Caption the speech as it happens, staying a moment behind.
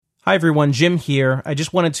Hi everyone, Jim here. I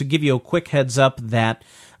just wanted to give you a quick heads up that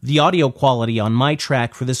the audio quality on my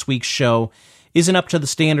track for this week's show isn't up to the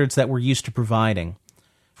standards that we're used to providing.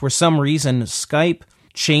 For some reason, Skype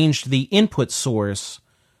changed the input source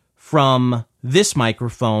from this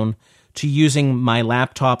microphone to using my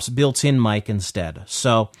laptop's built-in mic instead.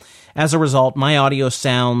 So, as a result, my audio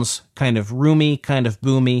sounds kind of roomy, kind of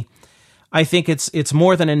boomy. I think it's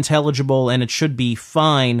more than intelligible and it should be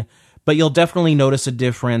fine, but you'll definitely notice a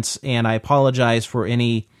difference, and I apologize for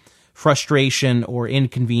any frustration or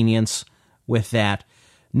inconvenience with that.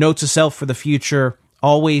 Note to self for the future,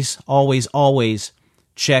 always, always, always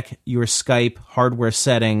check your Skype hardware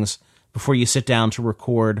settings before you sit down to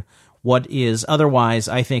record what is otherwise,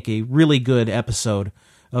 I think, a really good episode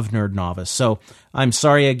of Nerd Novice. So I'm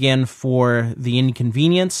sorry again for the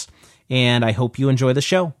inconvenience, and I hope you enjoy the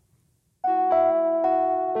show.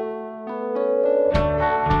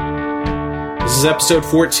 This is episode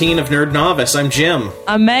 14 of Nerd Novice. I'm Jim.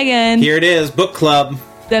 I'm Megan. Here it is, Book Club.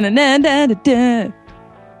 Dun-dun-dun-dun-dun-dun.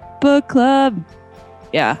 Book Club.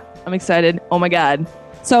 Yeah, I'm excited. Oh my god.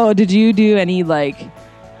 So, did you do any,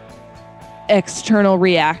 external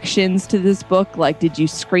reactions to this book? Like, did you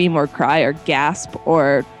scream or cry or gasp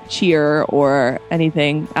or cheer or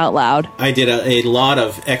anything out loud? I did a lot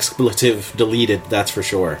of expletive deleted, that's for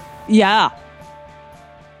sure. Yeah.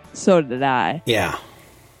 So did I. Yeah.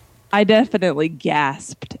 I definitely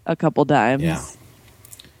gasped a couple times. Yeah.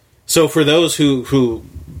 So for those who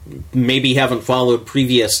maybe haven't followed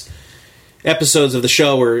previous episodes of the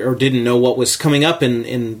show or didn't know what was coming up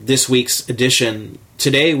in this week's edition,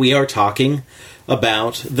 today we are talking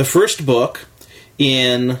about the first book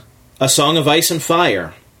in A Song of Ice and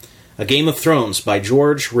Fire, A Game of Thrones by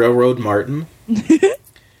George Railroad Martin.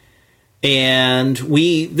 And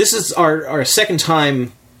this is our second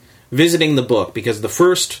time visiting the book, because the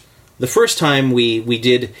first time we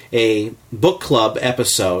did a book club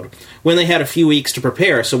episode when they had a few weeks to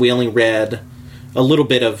prepare, so we only read a little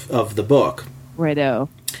bit of the book. Righto.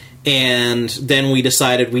 And then we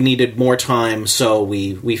decided we needed more time, so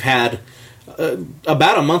we've had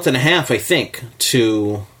about a month and a half, I think,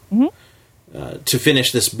 to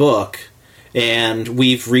finish this book, and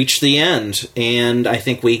we've reached the end. And I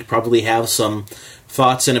think we probably have some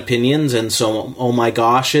thoughts and opinions, and some oh my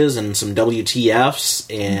goshes, and some WTFs,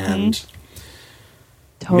 and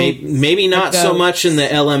maybe not so much in the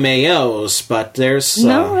LMAOs, but there's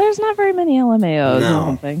there's not very many LMAOs. No, or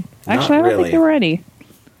something. Actually, I don't think there were any.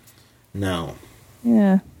 No.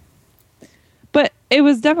 Yeah. But it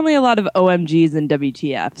was definitely a lot of OMGs and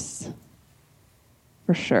WTFs.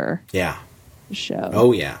 For sure. Yeah. The show.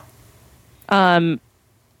 Oh, yeah.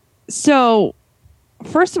 So,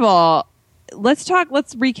 first of all, let's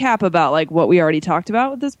recap about what we already talked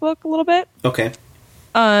about with this book a little bit. Okay.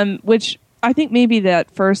 Which I think maybe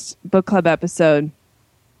that first book club episode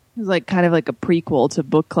was kind of like a prequel to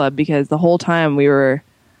book club, because the whole time we were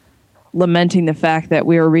lamenting the fact that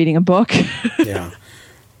we were reading a book. Yeah.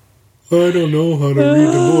 I don't know how to read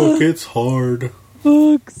the book. It's hard.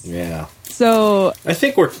 Books. Yeah. So I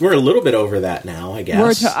think we're a little bit over that now, I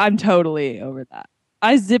guess. I'm totally over that.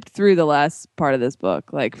 I zipped through the last part of this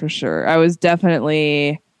book, for sure. I was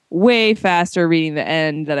definitely way faster reading the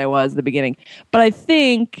end than I was the beginning. But I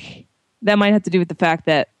think that might have to do with the fact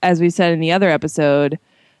that, as we said in the other episode,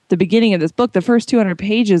 the beginning of this book, the first 200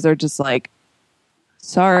 pages are just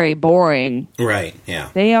sorry, boring. Right, yeah.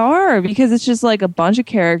 They are, because it's just a bunch of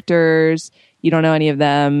characters. You don't know any of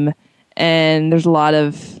them. And there's a lot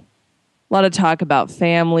of talk about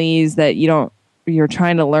families that you're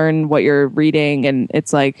trying to learn what you're reading, and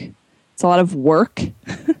it's a lot of work.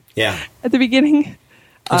 Yeah. At the beginning.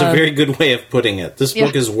 It's a very good way of putting it. This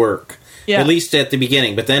book is work. Yeah. At least at the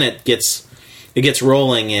beginning, but then it gets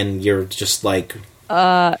rolling, and you're just it's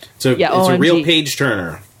a real page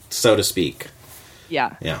turner, so to speak.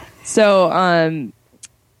 Yeah. Yeah. So,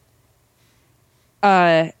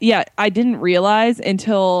 I didn't realize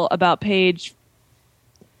until about page,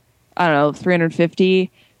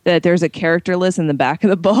 350, that there's a character list in the back of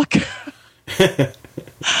the book. I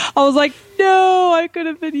was like, no, I could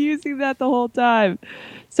have been using that the whole time.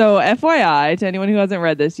 So, FYI, to anyone who hasn't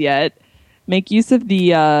read this yet, make use of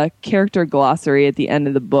the character glossary at the end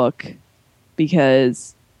of the book,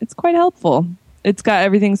 because it's quite helpful. It's got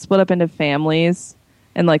everything split up into families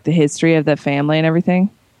and the history of the family and everything.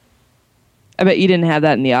 I bet you didn't have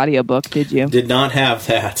that in the audiobook, did you? Did not have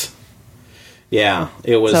that. Yeah,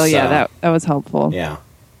 it was. So yeah, that was helpful. Yeah.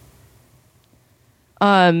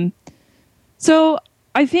 So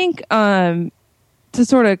I think to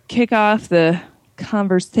sort of kick off the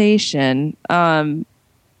conversation,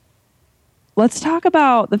 let's talk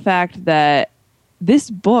about the fact that this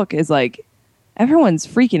book is like, everyone's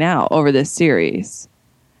freaking out over this series.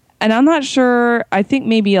 And I'm not sure, I think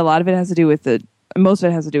maybe a lot of it has to do with most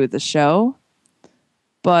of it has to do with the show.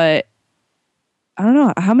 But I don't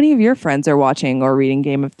know, how many of your friends are watching or reading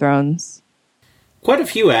Game of Thrones? Quite a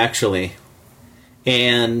few, actually.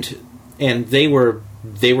 And they were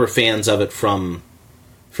fans of it from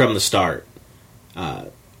the start.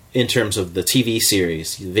 In terms of the TV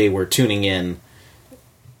series, they were tuning in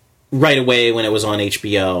right away when it was on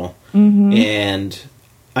HBO. Mm-hmm. And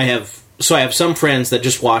I have some friends that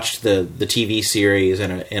just watched the TV series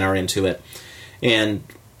and are into it, and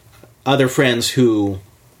other friends who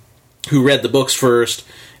read the books first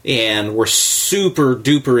and were super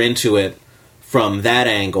duper into it from that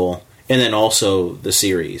angle, and then also the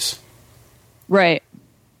series. Right.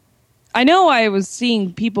 I know I was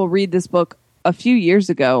seeing people read this book a few years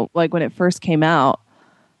ago, like when it first came out.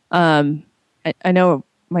 I know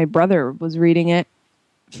my brother was reading it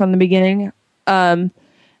from the beginning. I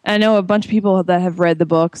know a bunch of people that have read the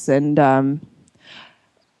books, and I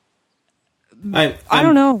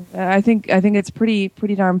don't know. I think it's pretty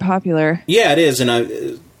darn popular. Yeah, it is, and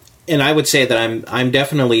I would say that I'm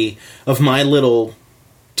definitely, of my little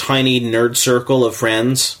tiny nerd circle of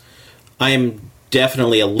friends, I'm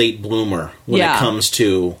definitely a late bloomer when it comes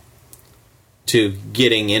to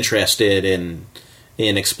getting interested in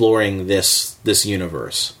exploring this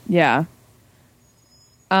universe. Yeah.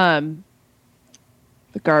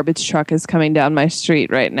 The garbage truck is coming down my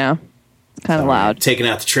street right now. It's kind of loud. Taking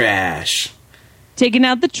out the trash. Taking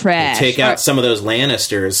out the trash. Take out some of those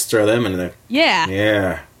Lannisters. Throw them in there. Yeah.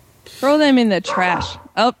 Yeah. Throw them in the trash.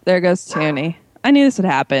 Oh, there goes Tony. I knew this would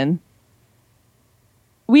happen.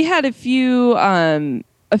 We had a few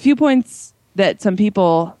points that some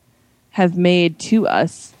people have made to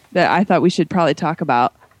us that I thought we should probably talk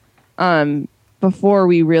about before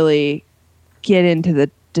we really get into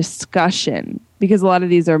the discussion, because a lot of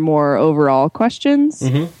these are more overall questions.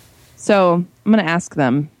 Mm-hmm. So I'm going to ask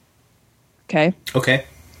them. Okay.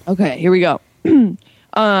 Okay. Here we go.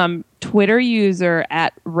 Twitter user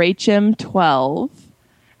 @Rachim12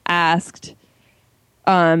 asked,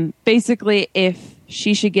 basically if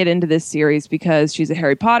she should get into this series because she's a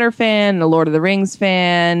Harry Potter fan and a Lord of the Rings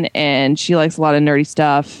fan, and she likes a lot of nerdy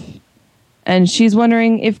stuff. And she's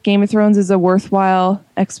wondering if Game of Thrones is a worthwhile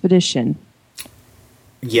expedition.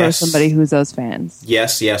 Yes. For somebody who's those fans.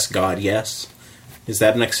 Yes, God, yes. Is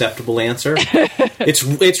that an acceptable answer?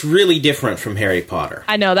 It's really different from Harry Potter.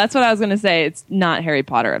 I know, that's what I was going to say. It's not Harry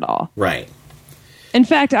Potter at all. Right. In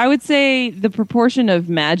fact, I would say the proportion of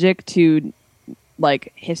magic to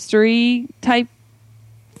like history type,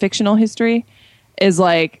 fictional history, is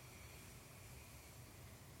like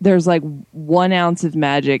there's like 1 ounce of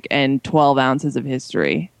magic and 12 ounces of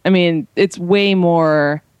history. I mean, it's way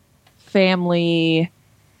more family,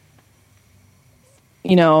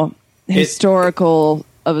 historical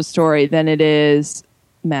of a story than it is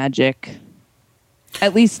magic.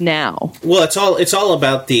 At least now. Well, it's all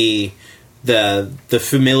about the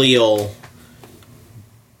familial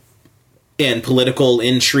and political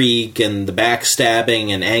intrigue and the backstabbing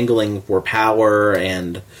and angling for power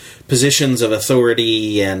and positions of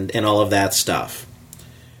authority and all of that stuff.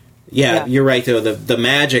 Yeah, you're right, though. The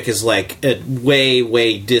magic is like a way,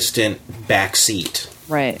 way distant backseat.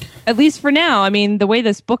 Right. At least for now. I mean, the way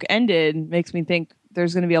this book ended makes me think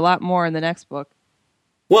there's going to be a lot more in the next book.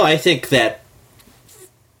 Well, I think that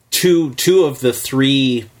two of the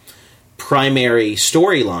 3 primary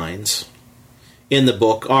storylines in the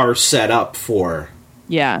book are set up for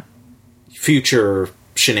future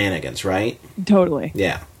shenanigans, right? Totally.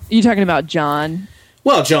 Yeah. You talking about Jon?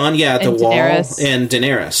 Well, Jon, the Daenerys. Wall, and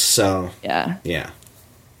Daenerys. So yeah.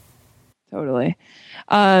 Totally.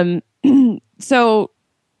 So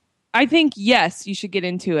I think, yes, you should get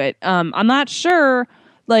into it. I'm not sure,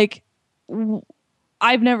 like,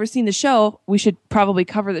 I've never seen the show. We should probably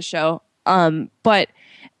cover the show. But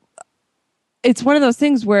it's one of those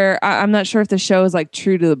things where I'm not sure if the show is like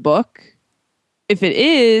true to the book. If it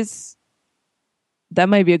is, that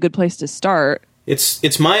might be a good place to start.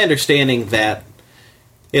 It's my understanding that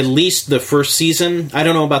at least the first season, I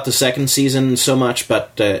don't know about the second season so much,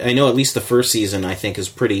 but I know at least the first season I think is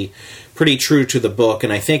pretty true to the book.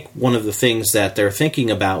 And I think one of the things that they're thinking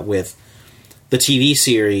about with the TV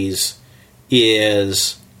series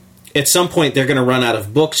is at some point they're going to run out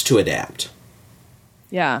of books to adapt.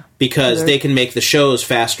 Yeah. Because they can make the shows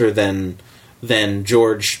faster than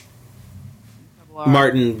George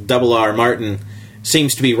Martin, R.R. Martin,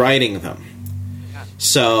 seems to be writing them. Yeah.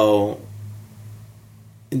 So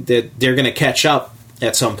they're going to catch up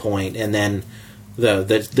at some point, and then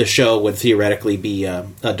the show would theoretically be a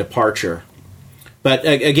departure But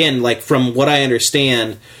again, like from what I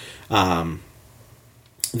understand, the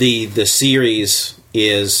series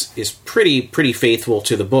is pretty faithful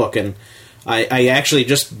to the book, and I actually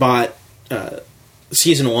just bought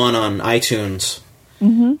season 1 on iTunes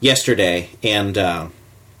yesterday, and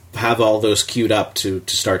have all those queued up to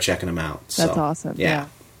start checking them out. That's awesome. Yeah.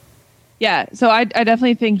 So I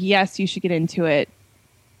definitely think yes, you should get into it.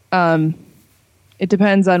 It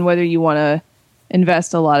depends on whether you want to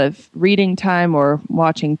invest a lot of reading time or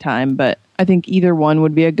watching time, but I think either one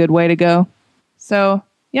would be a good way to go. So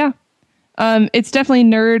yeah, it's definitely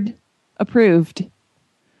nerd approved.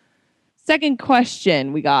 Second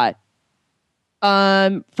question we got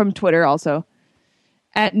from Twitter also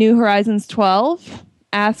at New Horizons 12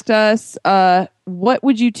 asked us, what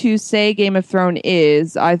would you two say Game of Thrones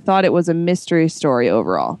is? I thought it was a mystery story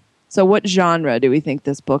overall. So what genre do we think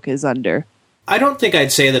this book is under? I don't think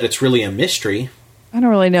I'd say that it's really a mystery. I don't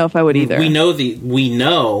really know if I would either. We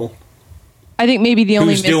know. I think maybe the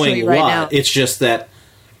only who's mystery doing right what. now. It's just that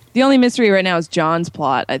the only mystery right now is John's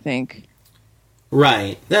plot, I think.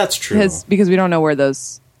 Right, that's true. Because we don't know where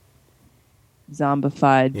those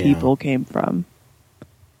zombified people came from.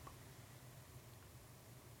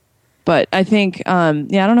 But I think, I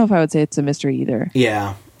don't know if I would say it's a mystery either.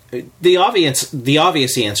 Yeah. The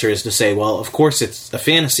obvious answer is to say, well, of course it's a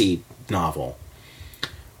fantasy novel.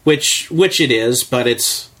 Which it is, but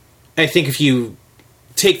I think if you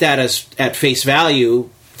take that as at face value,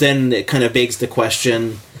 then it kind of begs the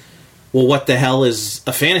question, well, what the hell is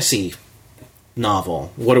a fantasy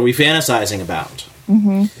novel? What are we fantasizing about?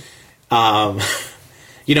 Mm-hmm.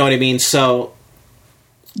 You know what I mean? So,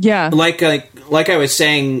 yeah, like I was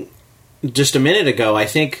saying just a minute ago, I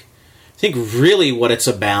think really what it's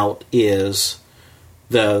about is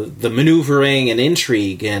the maneuvering and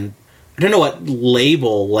intrigue, and I don't know what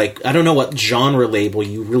label, I don't know what genre label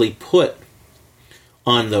you really put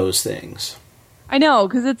on those things. I know,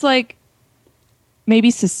 because it's like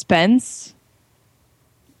maybe suspense.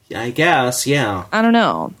 I guess, yeah. I don't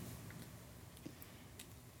know.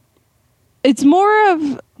 It's more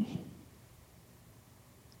of...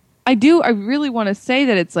 I really want to say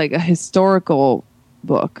that it's like a historical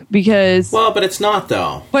book, because... Well, but it's not,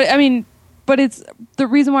 though. But it's the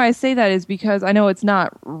reason why I say that is because I know it's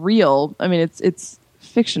not real. I mean, it's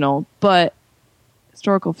fictional, but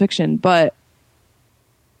historical fiction. But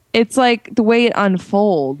it's like the way it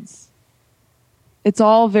unfolds. It's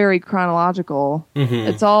all very chronological. Mm-hmm.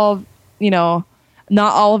 It's all, not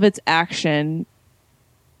all of it's action.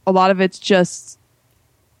 A lot of it's just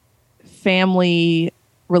family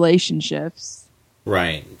relationships.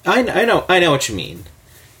 Right. I know what you mean,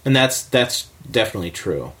 and that's definitely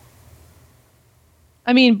true.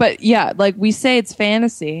 I mean, but yeah, like we say it's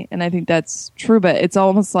fantasy, and I think that's true, but it's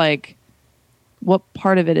almost like, what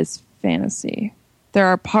part of it is fantasy? There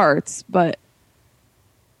are parts, but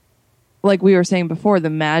like we were saying before, the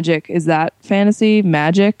magic, is that fantasy?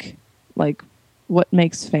 Magic? Like, what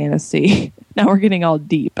makes fantasy? Now we're getting all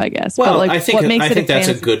deep, I guess. Well, but like, I think fantasy?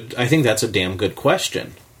 I think that's a damn good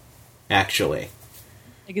question, actually.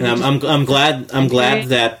 Like, I'm glad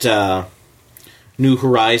that New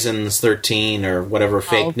Horizons 13 or whatever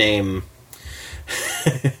fake name.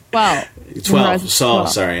 12. 12.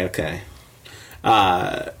 Sorry. Okay.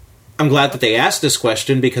 I'm glad that they asked this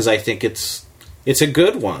question, because I think it's a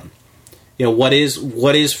good one. What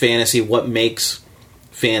is fantasy? What makes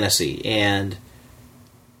fantasy? And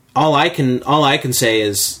all I can say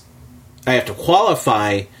is I have to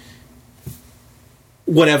qualify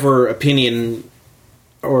whatever opinion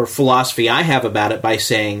or philosophy I have about it by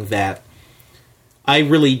saying that I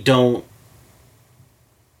really don't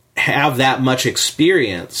have that much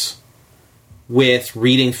experience with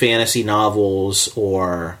reading fantasy novels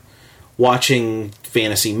or watching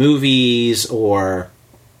fantasy movies or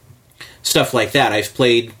stuff like that. I've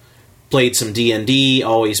played some D&D,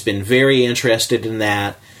 always been very interested in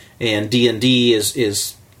that, and D&D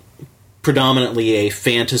is predominantly a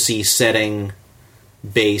fantasy setting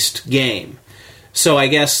based game. So I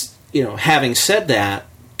guess, having said that,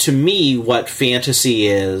 to me, what fantasy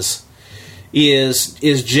is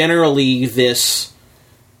generally this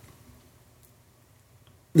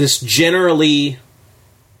generally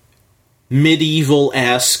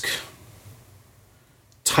medieval-esque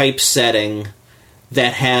type setting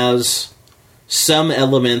that has some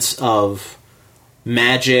elements of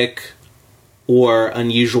magic or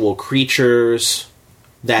unusual creatures,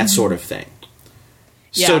 that sort of thing.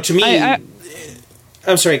 Yeah, so to me...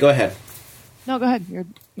 I'm sorry, go ahead. No, go ahead.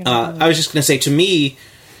 I was just going to say, to me,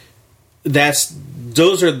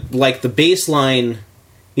 those are like the baseline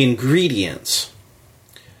ingredients,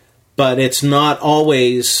 but it's not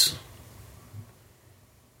always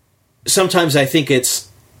sometimes I think it's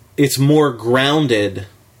more grounded.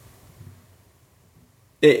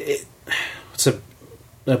 What's a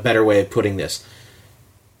better way of putting this?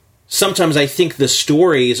 Sometimes I think the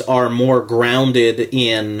stories are more grounded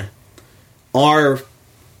in our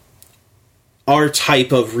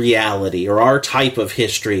type of reality or our type of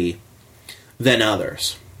history than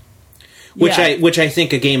others. Which I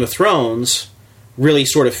think a Game of Thrones really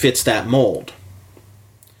sort of fits that mold.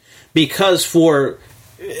 Because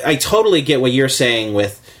I totally get what you're saying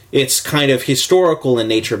with it's kind of historical in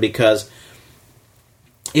nature, because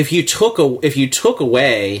if you took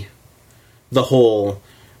away the whole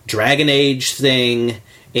Dragon Age thing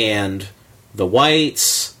and the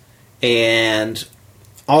Whites and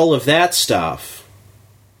all of that stuff,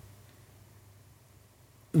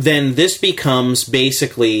 then this becomes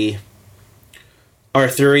basically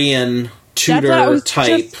Arthurian Tudor That's what I was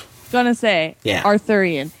type. Just gonna say,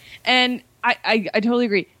 Arthurian, and I totally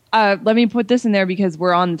agree. Let me put this in there because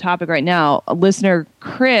we're on the topic right now. A listener,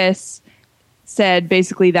 Chris, said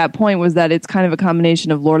basically that point was that it's kind of a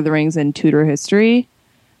combination of Lord of the Rings and Tudor history.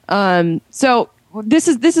 So this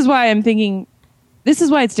is why I'm thinking. This is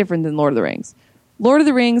why it's different than Lord of the Rings. Lord of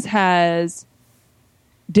the Rings has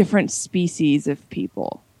different species of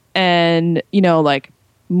people, and like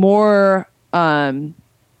more aspects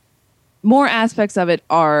of it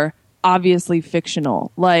are obviously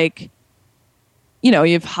fictional. Like, you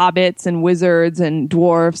have hobbits and wizards and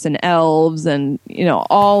dwarfs and elves and,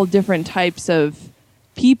 all different types of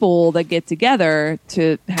people that get together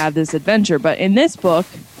to have this adventure. But in this book,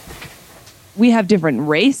 we have different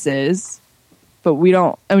races, but we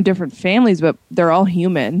don't, different families, but they're all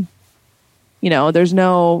human. There's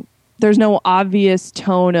no obvious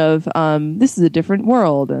tone of, this is a different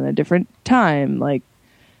world and a different time. Like,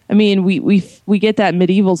 we get that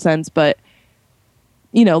medieval sense, but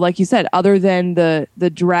like you said, other than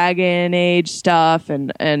the Dragon Age stuff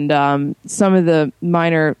and some of the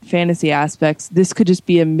minor fantasy aspects, this could just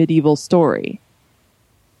be a medieval story.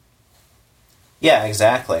 Yeah,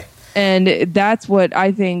 exactly. And that's what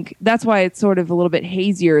I think. That's why it's sort of a little bit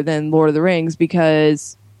hazier than Lord of the Rings,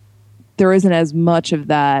 because there isn't as much of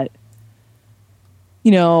that,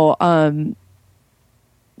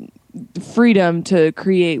 freedom to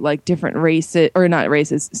create like different races, or not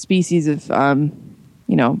races, species of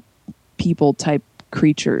people type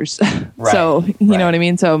creatures. Right. So you know what I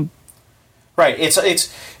mean. So right. It's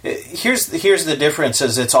here's the difference.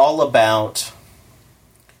 Is it's all about,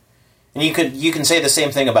 and you can say the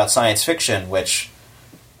same thing about science fiction, which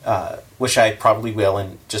I probably will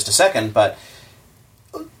in just a second. But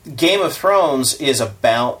Game of Thrones is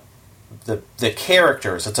about the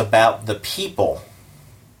characters. It's about the people.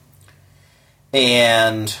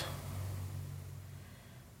 And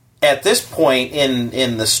at this point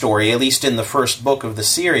in the story, at least in the first book of the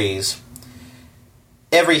series,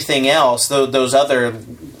 everything else, those other,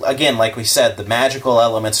 again, like we said, the magical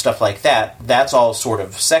elements, stuff like that, that's all sort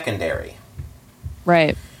of secondary.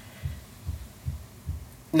 Right.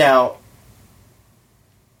 Now,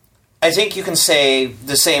 I think you can say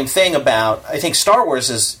the same thing about, I think Star Wars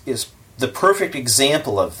is the perfect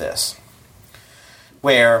example of this,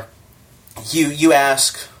 where you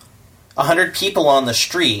ask 100 people on the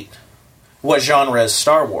street what genre is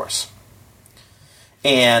Star Wars,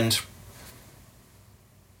 and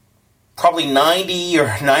probably 90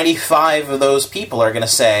 or 95 of those people are going to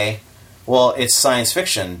say, well, it's science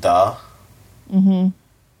fiction, duh. Mm-hmm.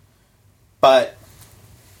 But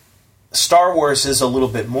Star Wars is a little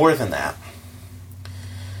bit more than that.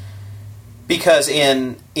 Because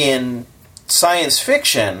in science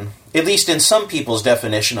fiction, at least in some people's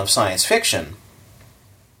definition of science fiction,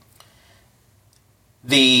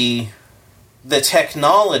 the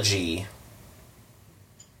technology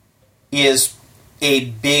is a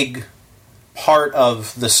big part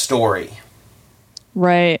of the story.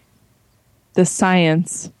 Right. The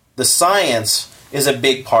science. The science is a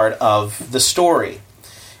big part of the story.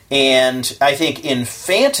 And I think in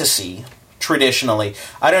fantasy, traditionally,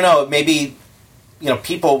 I don't know, maybe,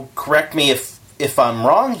 people correct me if I'm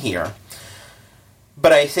wrong here,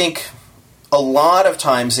 but I think a lot of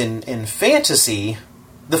times in fantasy,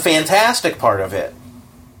 the fantastic part of it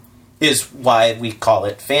is why we call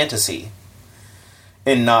it fantasy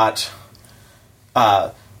and not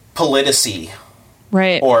politicy,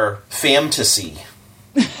 right, or famtasy,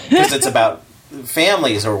 because it's about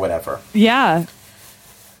families or whatever. Yeah.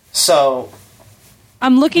 So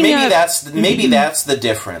I'm looking maybe at that's the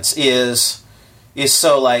difference is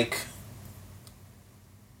so like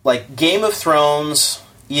Game of Thrones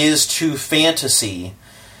is to fantasy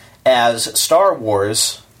as Star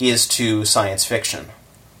Wars is to science fiction.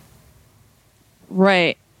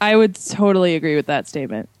 Right. I would totally agree with that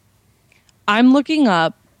statement. I'm looking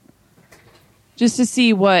up just to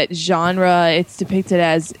see what genre it's depicted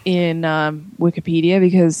as in Wikipedia,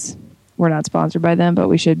 because we're not sponsored by them, but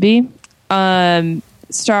we should be.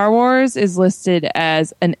 Star Wars is listed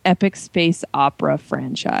as an epic space opera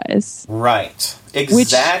franchise. Right.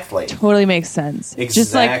 Exactly. Which totally makes sense. Exactly.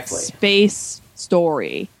 Just like space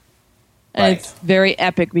story. And Right. it's very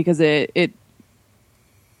epic because it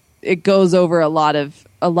goes over a lot of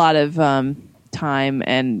time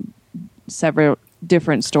and several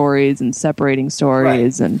different stories and separating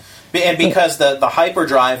stories. Right. And because the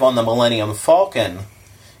hyperdrive on the Millennium Falcon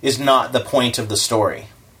is not the point of the story.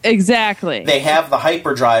 Exactly. They have the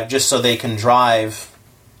hyperdrive just so they can drive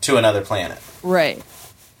to another planet. Right.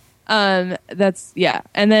 That's, yeah.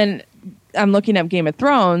 And then I'm looking up Game of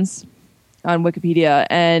Thrones on Wikipedia,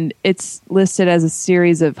 and it's listed as a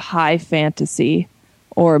series of high fantasy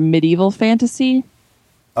or medieval fantasy.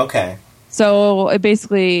 Okay. So it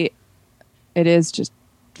is just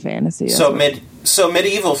fantasy. So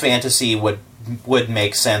medieval fantasy would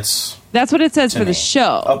make sense. That's what it says for me. the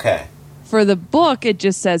show. Okay. For the book, it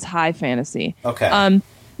just says high fantasy. Okay.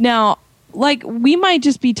 Now, like, we might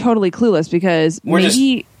just be totally clueless because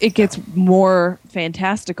maybe it gets more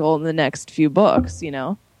fantastical in the next few books, you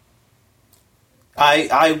know?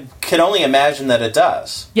 I can only imagine that it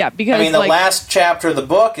does. Yeah, because... I mean, the last chapter of the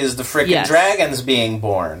book is the freaking dragons being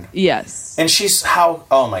born. Yes. And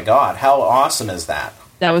oh my god, how awesome is that?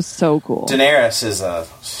 That was so cool.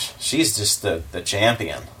 Daenerys she's just the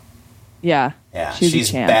champion. Yeah. Yeah,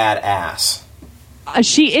 she's badass.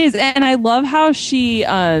 She is, and I love how she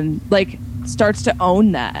starts to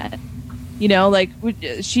own that. You know, like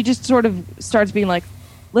she just sort of starts being like,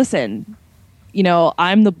 "Listen, you know,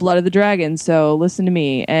 I'm the blood of the dragon, so listen to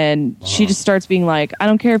me." And she just starts being like, "I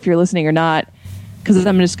don't care if you're listening or not, because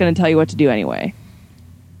I'm just going to tell you what to do anyway."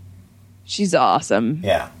 She's awesome.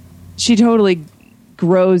 Yeah, she totally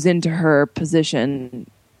grows into her position.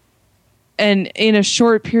 And in a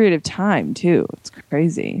short period of time, too. It's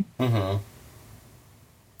crazy. Mm-hmm.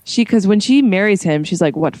 Because when she marries him, she's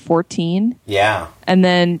like, what, 14? Yeah. And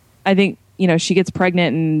then I think, you know, she gets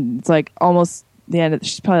pregnant and it's like almost the end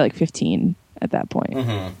she's probably like 15 at that point.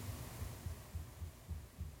 Mm-hmm.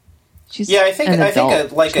 She's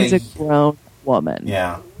she's a grown woman.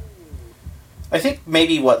 Yeah. I think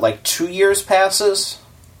maybe, 2 years passes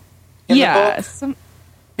in the book?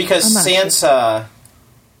 Because Sansa... Sure.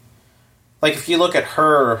 Like, if you look at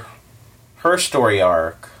her story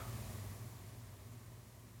arc,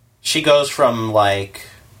 she goes from,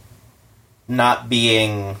 not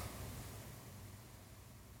being...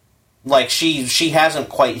 she hasn't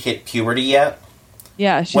quite hit puberty yet.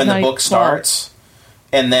 Yeah, she's when not the book starts.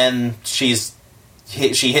 And then she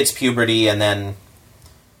hits puberty and then,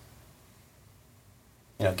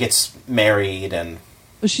 gets married and...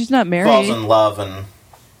 Well, she's not married. Falls in love and...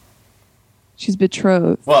 She's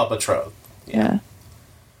betrothed. Well, betrothed. Yeah.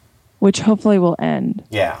 Which hopefully will end.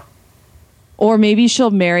 Yeah. Or maybe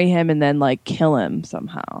she'll marry him and then kill him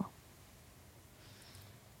somehow.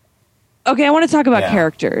 Okay, I want to talk about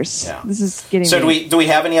characters. Yeah. This is getting... So do we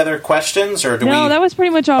have any other questions or No, that was pretty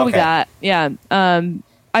much all we got. Yeah.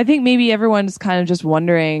 I think maybe everyone's kind of just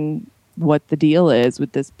wondering what the deal is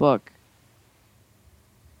with this book.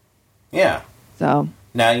 Yeah. So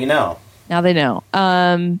now you know. Now they know.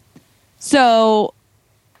 So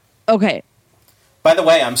okay. By the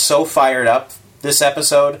way, I'm so fired up this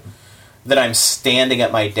episode that I'm standing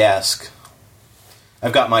at my desk.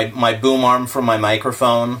 I've got my boom arm from my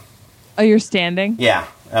microphone. Oh, you're standing? Yeah.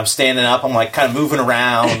 I'm standing up. I'm kind of moving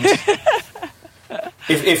around.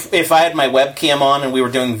 If I had my webcam on and we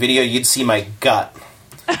were doing video, you'd see my gut.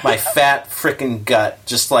 My fat frickin' gut.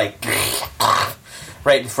 Just right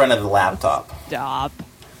in front of the laptop. Stop.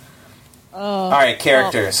 All right,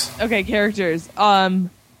 characters. Okay, characters.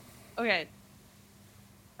 Okay.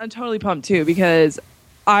 I'm totally pumped too because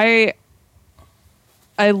I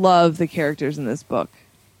love the characters in this book.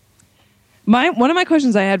 One of my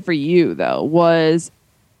questions I had for you though was,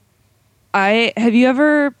 have you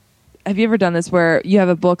ever done this where you have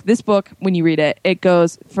a book? This book, when you read it, it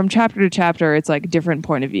goes from chapter to chapter. It's like a different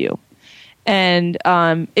point of view, and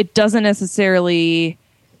it doesn't necessarily.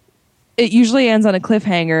 It usually ends on a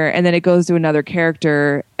cliffhanger, and then it goes to another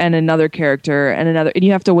character and another character and another, and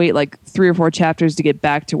you have to wait 3 or 4 chapters to get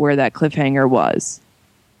back to where that cliffhanger was.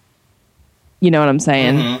 You know what I'm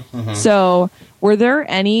saying? Mm-hmm, mm-hmm. So, were there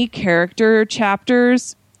any character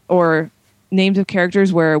chapters or names of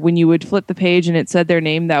characters where when you would flip the page and it said their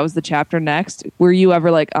name, that was the chapter next? Were you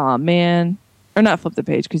ever like, oh man, or not flip the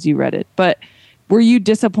page because you read it, but were you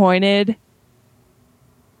disappointed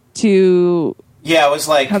to Yeah, it was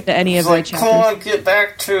like, come to any of the chapters. Come on, get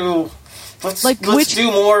back to... Let's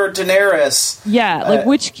do more Daenerys. Yeah, like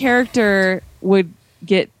which character would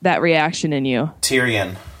get that reaction in you?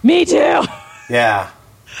 Tyrion. Me too! Yeah.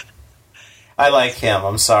 I like him,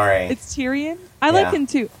 I'm sorry. It's Tyrion? I like him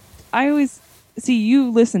too. I always... See, you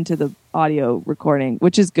listen to the audio recording,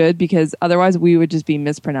 which is good because otherwise we would just be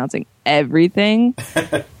mispronouncing everything.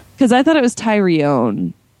 Because I thought it was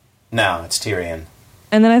Tyrion. No, it's Tyrion.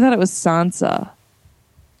 And then I thought it was Sansa.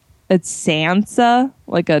 It's Sansa,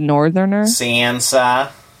 like a northerner.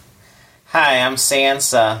 Sansa. Hi, I'm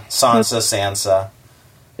Sansa. Sansa.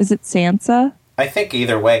 Is it Sansa? I think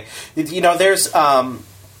either way. You know, there's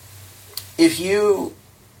if you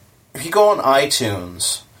go on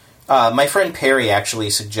iTunes, my friend Perry actually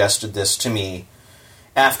suggested this to me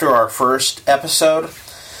after our first episode.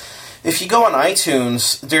 If you go on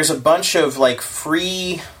iTunes, there's a bunch of like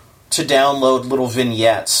free to download little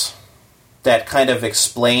vignettes that kind of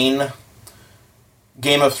explain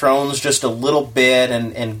Game of Thrones just a little bit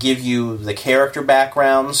and give you the character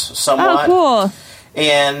backgrounds somewhat. Oh, cool.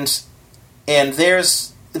 And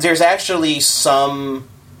there's actually some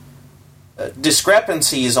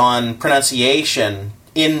discrepancies on pronunciation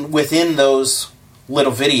within those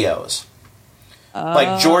little videos.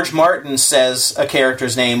 Like George Martin says a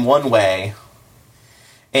character's name one way,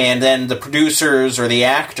 and then the producers or the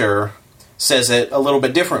actor says it a little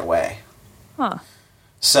bit different way. Huh.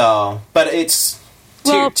 So, but it's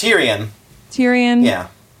Tyrion. Tyrion. Yeah.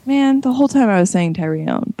 Man, the whole time I was saying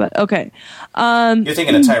Tyrion, but okay. You're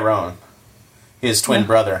thinking of Tyrone, his twin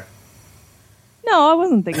brother. No, I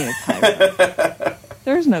wasn't thinking of Tyrone.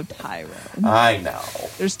 There's no Tyrone. I know.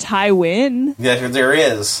 There's Tywin. Yeah, there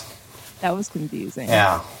is. That was confusing.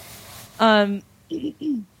 Yeah.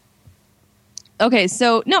 Okay,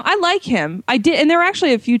 so no, I like him. I did, and there were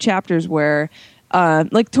actually a few chapters where,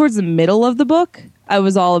 like towards the middle of the book, I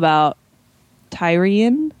was all about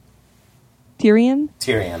Tyrion,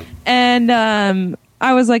 and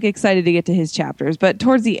I was like excited to get to his chapters. But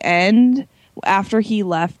towards the end, after he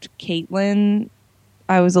left Caitlyn,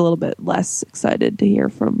 I was a little bit less excited to hear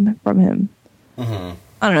from him. Mm-hmm.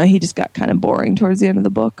 I don't know. He just got kind of boring towards the end of the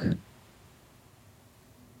book.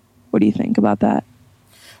 What do you think about that?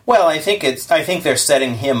 Well, I think they're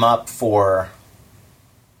setting him up for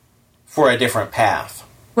a different path,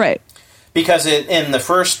 Right? Because in the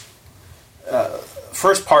first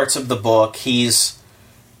parts of the book, he's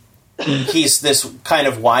this kind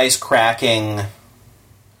of wisecracking,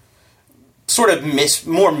 sort of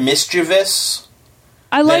more mischievous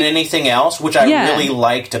than anything else, which I really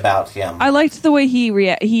liked about him. I liked the way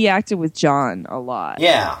he acted with Jon a lot.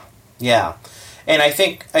 Yeah. And I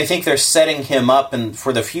think they're setting him up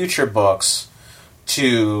for the future books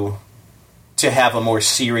to have a more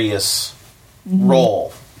serious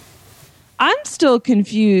role. I'm still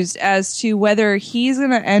confused as to whether he's going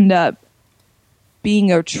to end up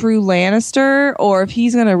being a true Lannister or if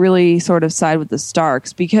he's going to really sort of side with the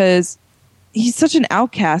Starks, because he's such an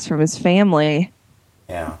outcast from his family.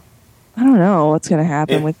 Yeah. I don't know what's going to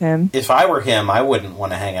happen with him. If I were him, I wouldn't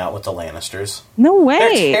want to hang out with the Lannisters. No way.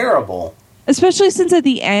 They're terrible. Especially since at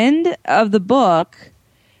the end of the book,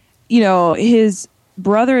 you know, his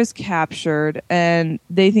brother is captured and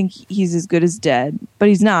they think he's as good as dead, but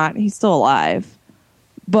he's not. He's still alive.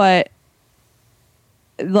 But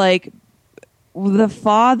like the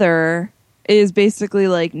father is basically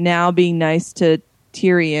like now being nice to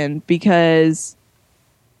Tyrion because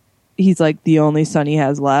he's like the only son he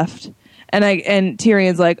has left. And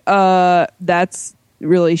Tyrion's like, that's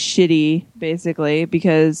really shitty, basically,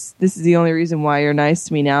 because this is the only reason why you're nice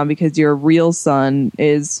to me now, because your real son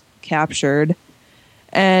is captured.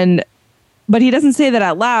 But he doesn't say that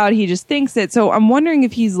out loud, he just thinks it. So I'm wondering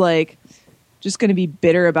if he's like just going to be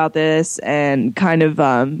bitter about this and kind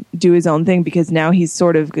of do his own thing, because now he's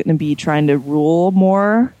sort of going to be trying to rule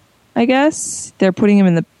more, I guess. They're putting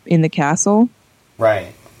him in the castle.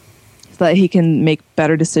 Right. So that he can make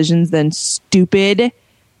better decisions than stupid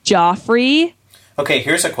Joffrey. Okay,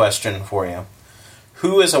 here's a question for you.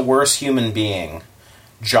 Who is a worse human being?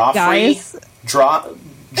 Joffrey?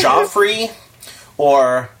 Joffrey?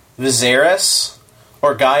 Or Viserys?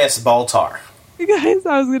 Or Gaius Baltar? Guys,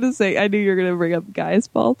 I was going to say, I knew you were going to bring up Gaius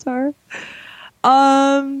Baltar.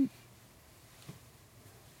 Oh,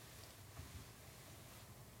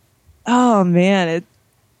 man.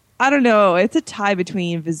 I don't know. It's a tie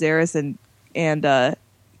between Viserys and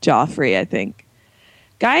Joffrey, I think.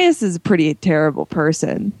 Gaius is a pretty terrible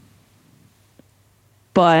person.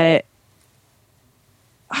 But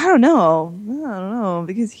I don't know,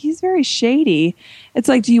 because he's very shady. It's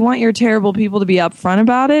like, do you want your terrible people to be upfront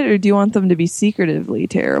about it, or do you want them to be secretively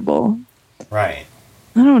terrible? Right.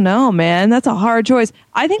 I don't know, man. That's a hard choice.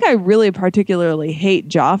 I think I really particularly hate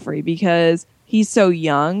Joffrey because he's so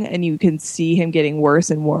young and you can see him getting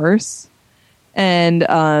worse and worse. And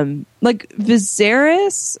like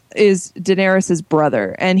Viserys is Daenerys'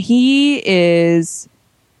 brother, and he is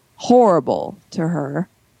horrible to her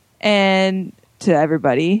and to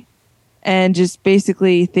everybody, and just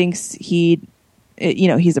basically thinks he's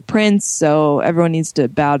a prince, so everyone needs to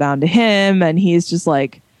bow down to him, and he's just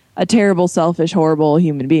like a terrible, selfish, horrible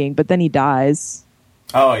human being. But then he dies.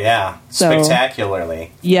 Oh yeah,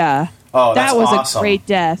 spectacularly. Yeah. Oh, that's that was awesome. a great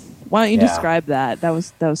death. Why don't you describe that? That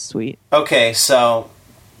was sweet. Okay, so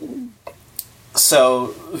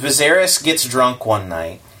Viserys gets drunk one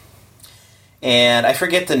night, and I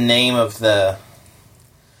forget the name of the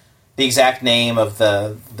exact name of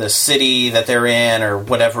the city that they're in, or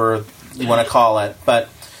whatever you want to call it. But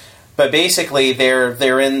basically,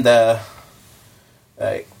 they're in the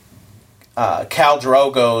Khal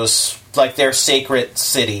Drogo's, like, their sacred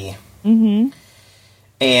city,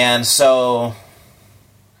 and so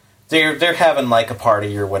they're having like a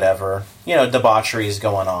party or whatever. Debauchery's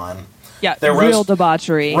going on. Yeah, they're real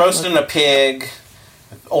debauchery. Roasting a pig,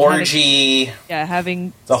 orgy.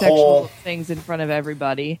 Having the sexual whole things in front of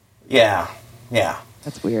everybody. Yeah.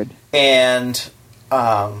 That's weird. And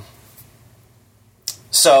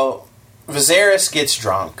so Viserys gets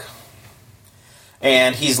drunk,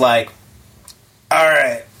 and he's like, "All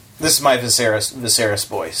right, this is my Viserys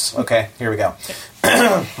voice. Okay, here we go."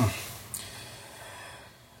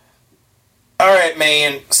 All right,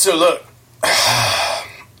 man. So look,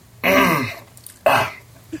 I'm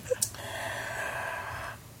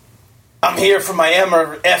here for my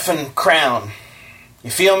effing crown.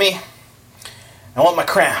 You feel me? I want my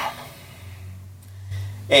crown.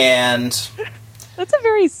 And that's a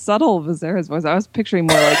very subtle Viserys voice. I was picturing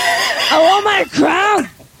more like, "I want my crown,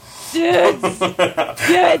 dude.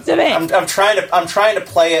 Give it to me." I'm trying to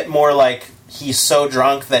play it more like he's so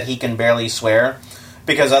drunk that he can barely swear,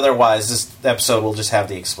 because otherwise this episode will just have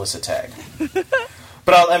the explicit tag.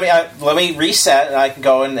 But let me reset, and I can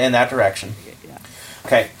go in that direction. Yeah.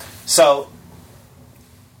 Okay, so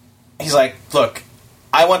he's like, "Look,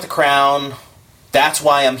 I want the crown. That's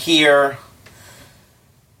why I'm here.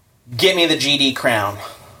 Get me the GD crown."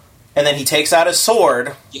 And then he takes out his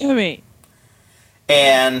sword. Give me.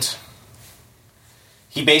 And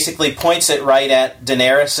he basically points it right at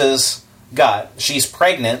Daenerys' gut. She's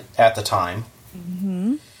pregnant at the time.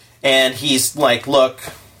 Mm-hmm. And he's like, "Look,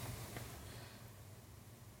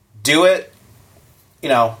 do it.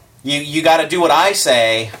 You got to do what I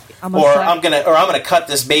say, I'm gonna cut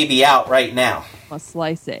this baby out right now. I'll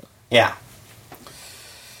slice it." Yeah.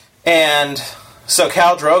 And so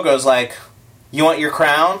Khal Drogo's like, "You want your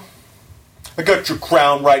crown? I got your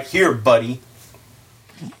crown right here, buddy.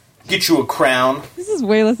 Get you a crown." This is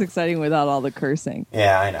way less exciting without all the cursing.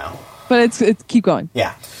 Yeah, I know. But it's keep going.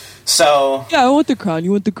 Yeah. So I want the crown.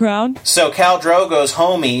 You want the crown? So Khal Drogo's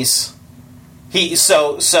homies,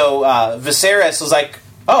 Viserys was like,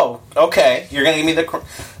 "Oh, okay, you're gonna give me the crown."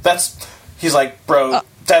 He's like, "Bro,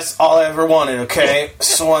 that's all I ever wanted, okay?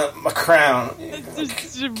 Just want my crown."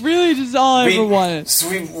 It's really just all I ever wanted. So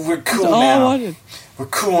we're cool all now. I wanted. We're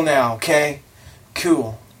cool now, okay?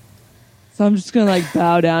 Cool. So I'm just gonna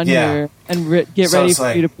bow down here and get ready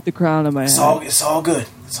for you to put the crown on my head. It's all good.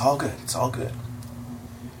 It's all good. It's all good.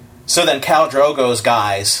 So then Khal Drogo's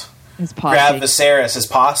guys grab Viserys, his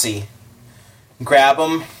posse, grab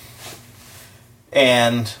him,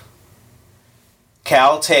 and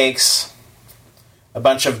Khal takes a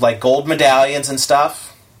bunch of like gold medallions and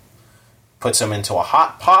stuff, puts them into a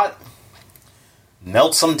hot pot,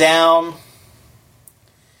 melts them down,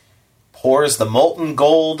 pours the molten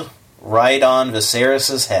gold right on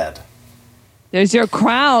Viserys' head. There's your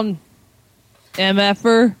crown,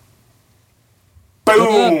 MFer.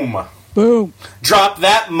 Boom! Boom. Drop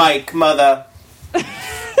that mic, mother.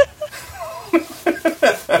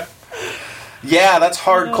 Yeah, that's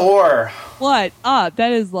hardcore. What?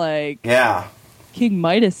 That is like... Yeah. King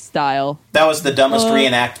Midas style. That was the dumbest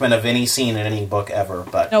reenactment of any scene in any book ever,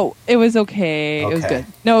 but... No, it was okay. It was good.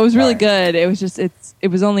 No, it was really good. It was just... It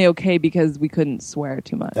was only okay because we couldn't swear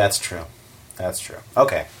too much. That's true.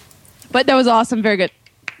 Okay. But that was awesome. Very good.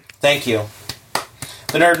 Thank you.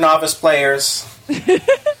 The Nerd Novice players...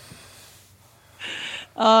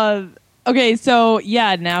 Okay, so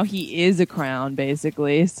now he is a crown,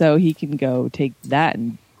 basically, so he can go take that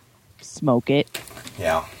and smoke it.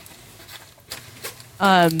 Yeah.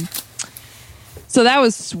 So that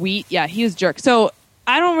was sweet. Yeah, he was a jerk. So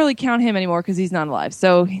I don't really count him anymore because he's not alive.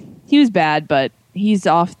 So he was bad, but he's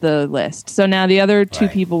off the list. So now the other two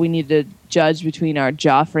Right. people we need to judge between are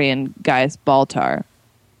Joffrey and Gaius Baltar.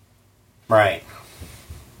 Right.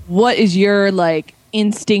 What is your like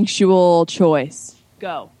instinctual choice?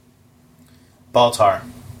 Go. Baltar.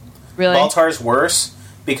 Really? Baltar's worse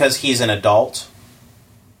because he's an adult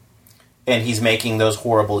and he's making those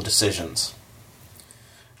horrible decisions.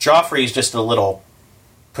 Joffrey's just a little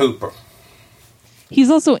pooper. He's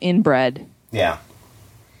also inbred. Yeah.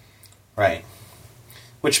 Right.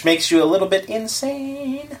 Which makes you a little bit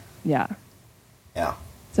insane. Yeah. Yeah.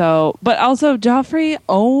 So, but also Joffrey,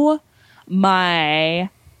 oh my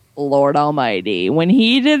Lord Almighty. When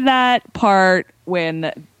he did that part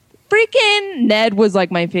when freaking Ned was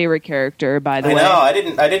like my favorite character, by the I way. know,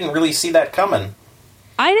 I didn't really see that coming.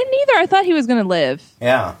 I didn't either. I thought he was going to live.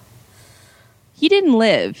 Yeah. He didn't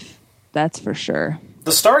live. That's for sure.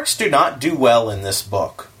 The Starks do not do well in this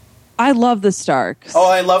book. I love the Starks. Oh,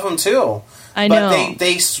 I love them too. I but know.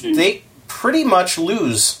 they pretty much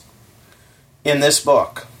lose in this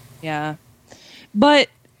book. Yeah. But,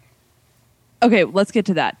 okay, let's get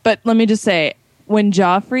to that. But let me just say, when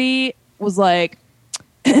Joffrey was like,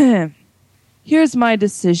 here's my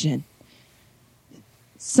decision.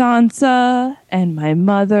 Sansa and my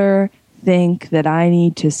mother think that I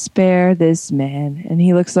need to spare this man. And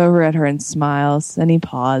he looks over at her and smiles, and he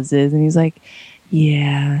pauses, and he's like,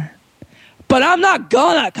 yeah. But I'm not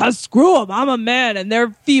gonna, because screw him. I'm a man, and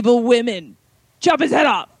they're feeble women. Chop his head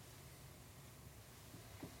off.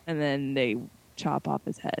 And then they chop off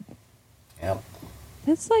his head. Yep.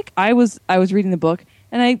 It's like I was reading the book,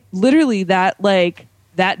 and I literally that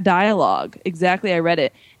dialogue exactly. I read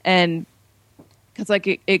it, and because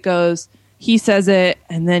like it goes, he says it,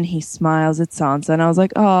 and then he smiles at Sansa, and I was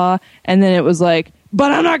like, "Aw!" And then it was like,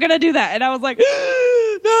 "But I'm not gonna do that," and I was like,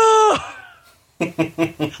 "No!"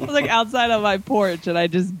 I was like outside on my porch, and I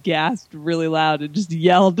just gasped really loud and just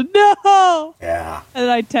yelled, "No!" Yeah. And then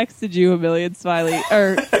I texted you a million smiley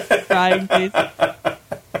or crying faces.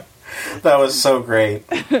 That was so great.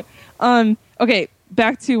 Okay,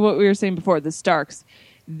 back to what we were saying before, the Starks.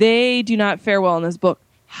 They do not fare well in this book.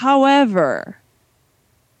 However,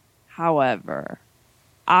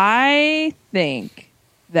 I think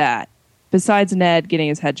that besides Ned getting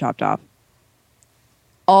his head chopped off,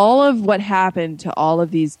 all of what happened to all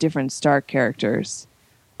of these different Stark characters,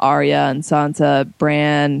 Arya and Sansa,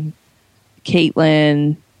 Bran,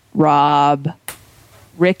 Catelyn, Robb,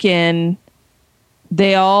 Rickon,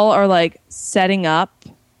 they all are like setting up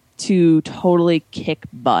to totally kick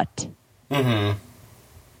butt. Mm-hmm.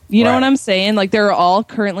 You know Right. what I'm saying? Like they're all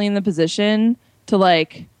currently in the position to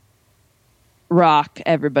like rock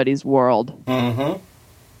everybody's world. Mm-hmm.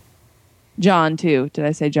 John too. Did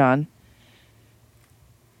I say John?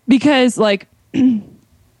 Because like,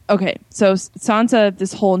 okay, so Sansa,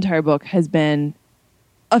 this whole entire book has been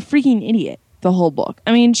a freaking idiot. The whole book.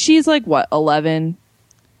 I mean, she's like what, 11?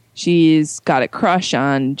 She's got a crush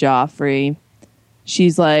on Joffrey.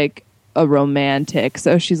 She's like a romantic.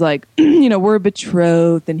 So she's like, we're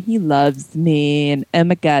betrothed and he loves me. And oh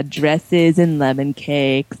my God, dresses and lemon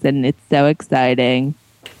cakes. And it's so exciting.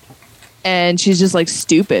 And she's just like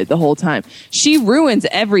stupid the whole time. She ruins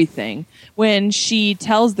everything when she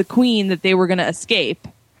tells the queen that they were going to escape.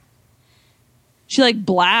 She like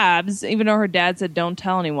blabs, even though her dad said don't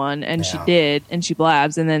tell anyone, and she did, and she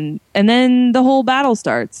blabs, and then the whole battle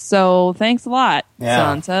starts. So thanks a lot,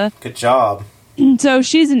 Sansa. Good job. So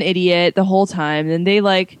she's an idiot the whole time, and they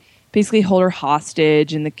like basically hold her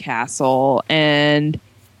hostage in the castle,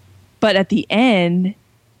 but at the end,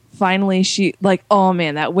 finally she like, oh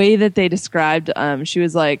man, that way that they described, she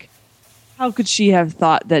was like, how could she have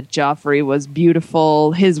thought that Joffrey was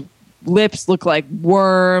beautiful? His lips look like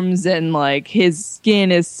worms and like his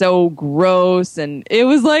skin is so gross, and it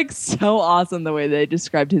was like so awesome the way they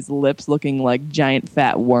described his lips looking like giant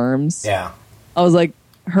fat worms. Yeah. I was like,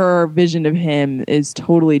 her vision of him is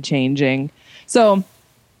totally changing. So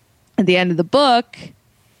at the end of the book,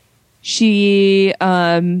 she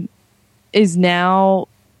is now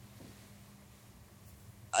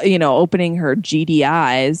opening her GD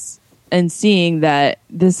eyes and seeing that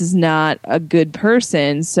this is not a good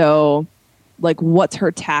person. So, like, what's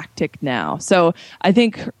her tactic now? So I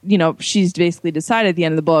think, she's basically decided at the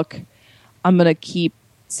end of the book, I'm going to keep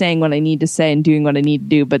saying what I need to say and doing what I need to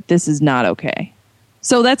do, but this is not okay.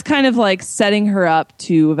 So that's kind of like setting her up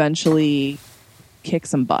to eventually kick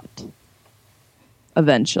some butt.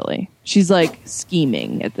 Eventually. She's like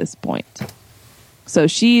scheming at this point. So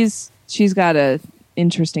she's got a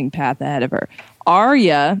interesting path ahead of her.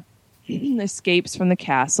 Arya escapes from the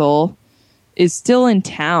castle, is still in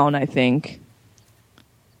town, I think,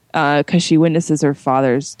 because she witnesses her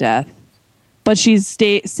father's death. But but she's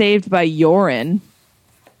saved by Yoren,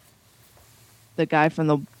 the guy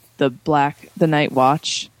from the Night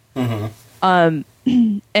Watch. And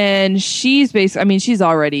she's basically, I mean, she's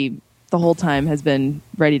already the whole time has been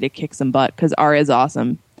ready to kick some butt because Arya's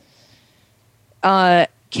awesome.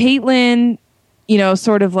 Caitlyn,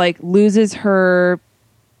 sort of like loses her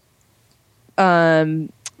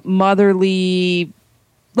motherly,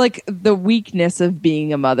 like the weakness of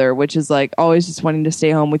being a mother, which is like always just wanting to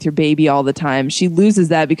stay home with your baby all the time. She loses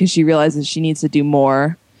that because she realizes she needs to do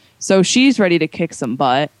more. So she's ready to kick some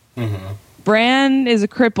butt. Bran is a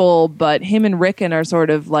cripple, but him and Rickon are sort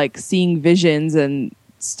of like seeing visions and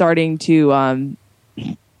starting to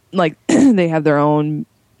like they have their own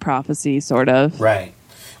prophecy, sort of. Right.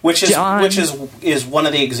 Which is one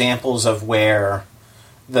of the examples of where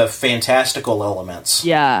the fantastical elements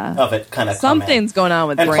of it kind of something's going on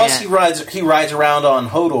with and Bran. Plus he rides around on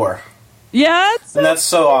Hodor. Yeah, and that's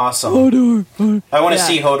so awesome. Hodor. I want to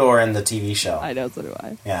see Hodor in the TV show. I know, so do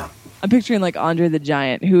I. Yeah. I'm picturing like Andre the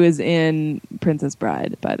Giant, who is in Princess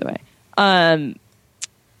Bride, by the way. And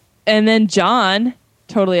then Jon,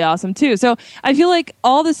 totally awesome too. So I feel like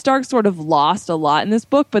all the Starks sort of lost a lot in this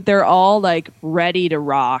book, but they're all like ready to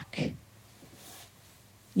rock.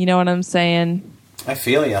 You know what I'm saying? I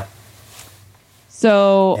feel you.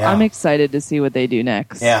 So I'm excited to see what they do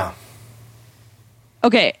next. Yeah.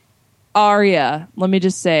 Okay, Arya. Let me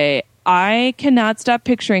just say, I cannot stop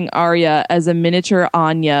picturing Arya as a miniature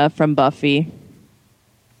Anya from Buffy.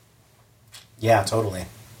 Yeah, totally.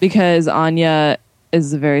 Because Anya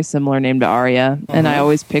is a very similar name to Arya, and I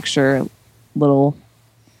always picture little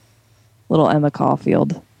Emma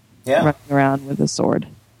Caulfield running around with a sword.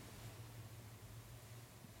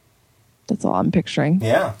 That's all I'm picturing.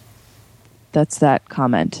 Yeah. That's that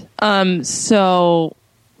comment. So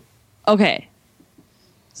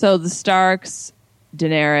the Starks,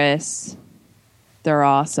 Daenerys, they're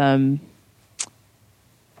awesome.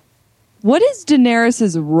 What is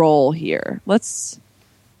Daenerys' role here? Let's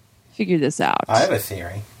figure this out. I have a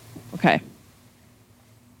theory. Okay.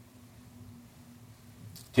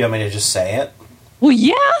 Do you want me to just say it? Well,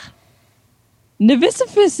 yeah.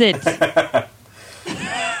 Nivicificus it.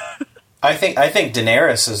 I think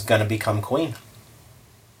Daenerys is going to become queen.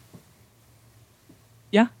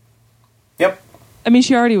 Yeah. Yep. I mean,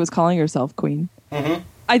 she already was calling herself queen. Mm-hmm.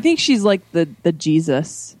 I think she's like the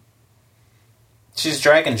Jesus. She's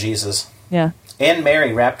Dragon Jesus. Yeah. And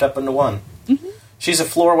Mary wrapped up into one. Mm-hmm. She's a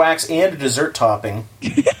floor wax and a dessert topping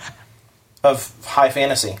of high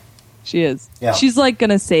fantasy. She is. Yeah. She's like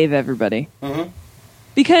going to save everybody. Mm-hmm.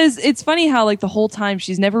 Because it's funny how like the whole time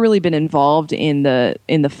she's never really been involved in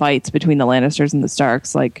the fights between the Lannisters and the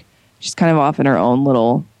Starks. Like she's kind of off in her own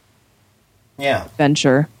little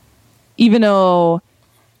venture. Even though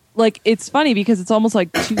like it's funny because it's almost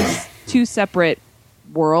like two separate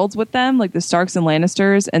worlds with them, like the Starks and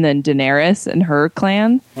Lannisters, and then Daenerys and her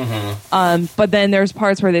clan. Mm-hmm. But then there's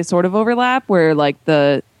parts where they sort of overlap, where like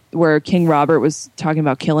where King Robert was talking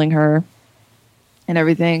about killing her and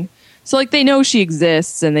everything. So like they know she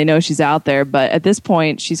exists and they know she's out there, but at this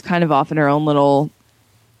point she's kind of off in her own little,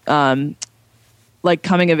 like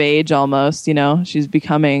coming of age almost. She's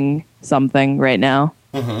becoming something right now.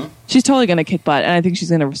 Mm-hmm. She's totally going to kick butt, and I think she's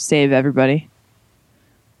going to save everybody.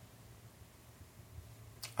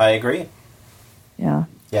 I agree. Yeah.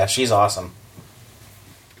 Yeah, she's awesome.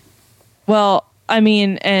 Well, I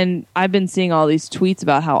mean, and I've been seeing all these tweets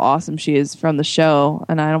about how awesome she is from the show,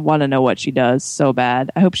 and I want to know what she does so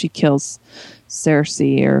bad. I hope she kills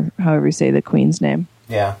Cersei, or however you say the queen's name.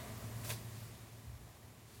 Yeah.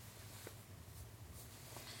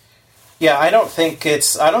 Yeah, I don't think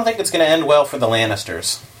it's going to end well for the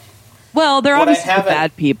Lannisters. Well, they're obviously the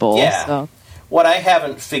bad people. Yeah. So. What I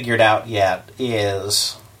haven't figured out yet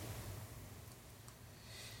is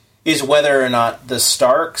whether or not the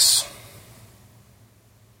Starks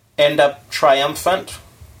end up triumphant,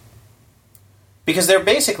 because they're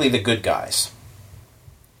basically the good guys,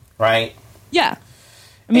 right? Yeah.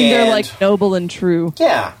 I mean, they're like noble and true.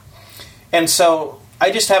 Yeah. And so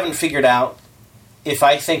I just haven't figured out if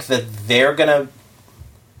I think that they're gonna.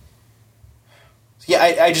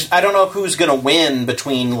 Yeah, I don't know who's gonna win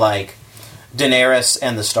between like Daenerys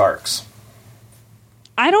and the Starks.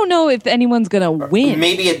 I don't know if anyone's gonna win.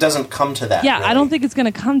 Maybe it doesn't come to that. Yeah, really. I don't think it's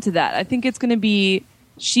gonna come to that. I think it's gonna be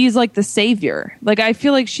she's like the savior. Like I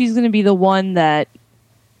feel like she's gonna be the one that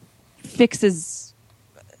fixes,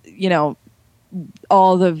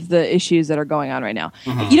 all of the issues that are going on right now.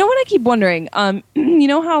 Mm-hmm. You know what I keep wondering? You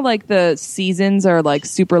know how like the seasons are like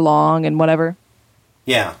super long and whatever?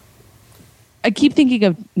 Yeah. I keep thinking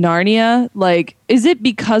of Narnia. Like, is it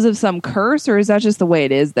because of some curse, or is that just the way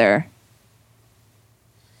it is there?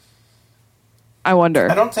 I wonder.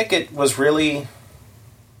 I don't think it was really...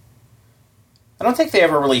 I don't think they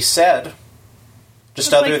ever really said.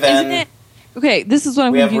 Just other than... Okay, this is what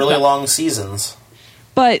I'm we have confused really about. long seasons.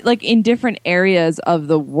 But, like, in different areas of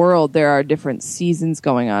the world, there are different seasons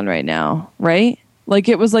going on right now, right? Like,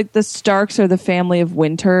 it was like the Starks are the family of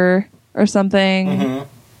winter or something. Mm-hmm.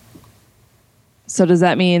 So does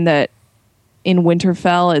that mean that in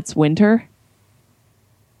Winterfell, it's winter?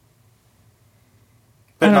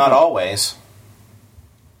 But not always.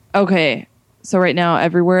 Okay, so right now,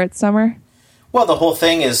 everywhere it's summer? Well, the whole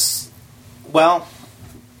thing is... Well...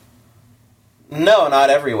 No, not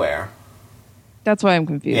everywhere. That's why I'm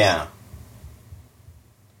confused. Yeah.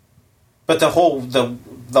 But the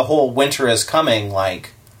whole winter is coming,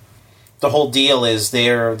 like... The whole deal is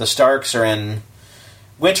the Starks are in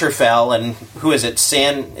Winterfell, and who is it?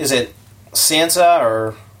 Is it Sansa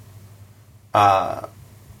or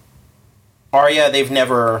Arya? They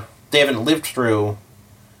haven't lived through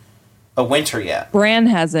a winter yet. Bran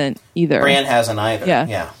hasn't either. Bran hasn't either.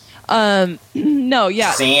 Yeah. No,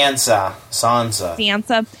 yeah. Sansa.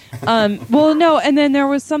 Well, no, and then there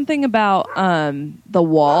was something about the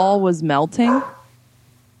wall was melting.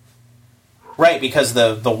 Right, because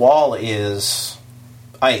the wall is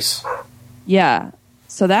ice. Yeah.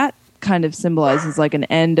 So that kind of symbolizes like an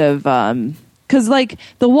end of cuz like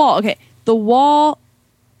the wall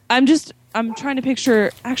I'm trying to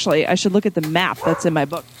picture, actually I should look at the map that's in my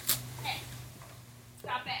book.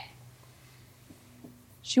 Stop it.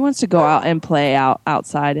 She wants to go out and play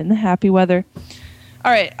outside in the happy weather.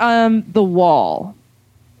 All right, the wall.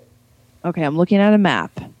 Okay, I'm looking at a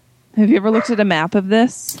map. Have you ever looked at a map of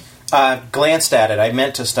this? Glanced at it. I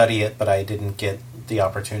meant to study it, but I didn't get the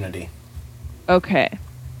opportunity. Okay.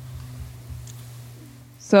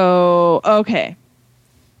 So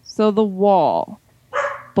the wall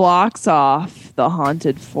blocks off the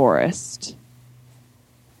haunted forest.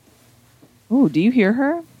 Oh, do you hear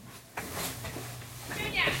her?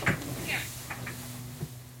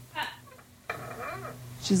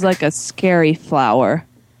 She's like a scary flower.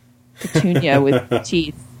 Petunia with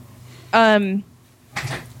teeth.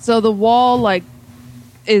 So the wall like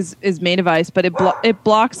is made of ice, but it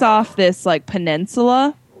blocks off this like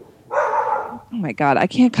peninsula. Oh my god, I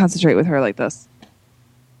can't concentrate with her like this.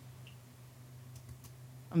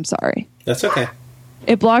 I'm sorry. That's okay.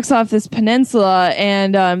 It blocks off this peninsula,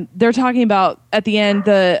 and they're talking about at the end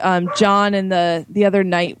the Jon and the other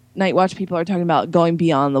night watch people are talking about going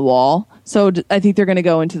beyond the wall. So I think they're going to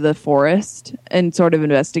go into the forest and sort of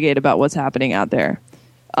investigate about what's happening out there.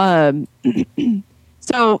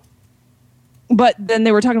 So, but then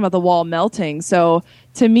they were talking about the wall melting. So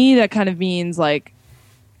to me, that kind of means like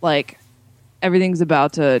everything's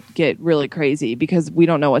about to get really crazy because we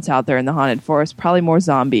don't know what's out there in the haunted forest. Probably more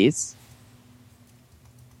zombies.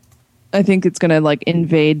 I think it's going to like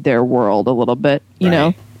invade their world a little bit, you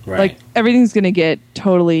know? Right. Like everything's going to get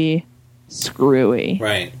totally screwy.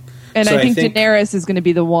 Right. And So I think Daenerys is going to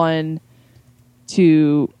be the one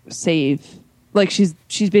to save. Like she's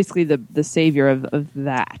basically the savior of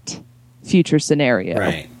that future scenario.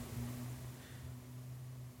 Right.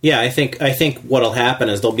 Yeah, I think what'll happen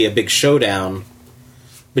is there'll be a big showdown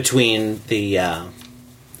between the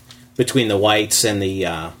whites and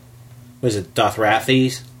the what is it,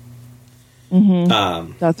 Dothrakis?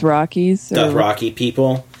 Mm-hmm. Dothraki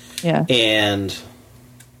people. Yeah. And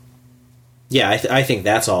yeah, I think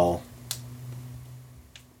that's all.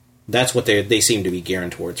 That's what they seem to be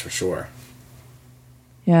gearing towards for sure.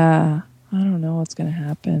 Yeah, I don't know what's going to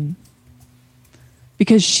happen.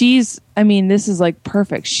 Because this is like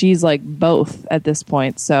perfect. She's like both at this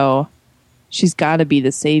point, so she's got to be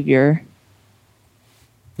the savior.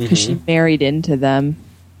 Because she married into them.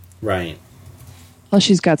 Right. Well,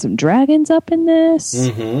 she's got some dragons up in this.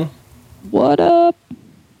 Mm-hmm. What up?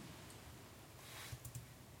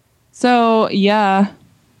 So, yeah.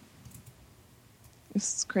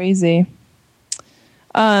 This is crazy.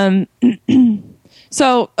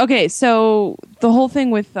 So the whole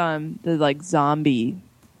thing with the like zombie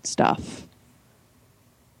stuff.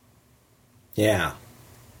 Yeah.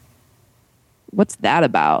 What's that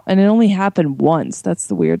about? And it only happened once. That's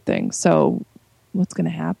the weird thing. So what's going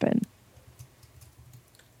to happen?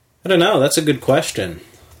 I don't know. That's a good question.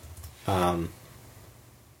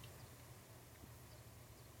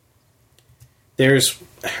 There's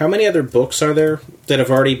how many other books are there that have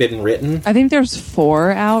already been written? I think there's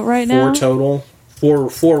 4 out right now. 4 total.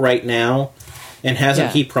 Four right now, and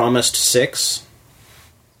hasn't he promised 6?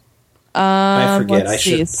 I forget. I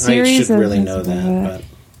should really know that. But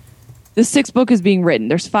the 6th book is being written.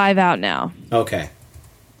 There's 5 out now. Okay.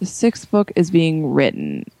 The 6th book is being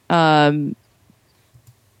written. I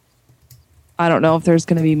I don't know if there's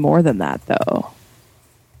going to be more than that, though.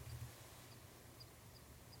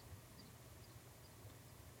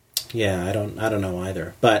 Yeah, I don't know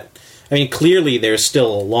either. But I mean, clearly there's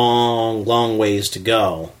still a long, long ways to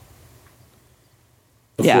go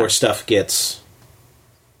before stuff gets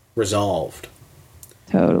resolved.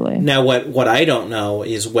 Totally. Now, what I don't know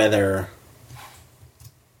is whether,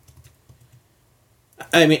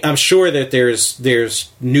 I mean, I'm sure that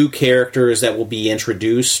there's new characters that will be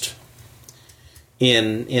introduced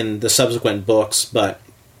in the subsequent books, but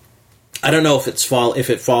I don't know if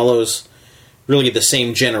it follows really the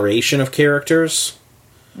same generation of characters,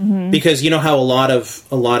 because you know how a lot of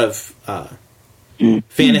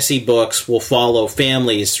fantasy books will follow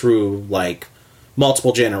families through like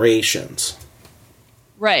multiple generations.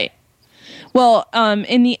 Right. Well,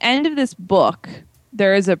 in the end of this book,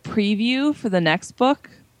 there is a preview for the next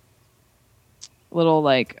book. Little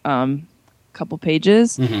like couple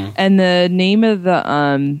pages, and the name of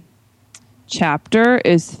the chapter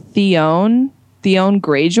is Theon. Theon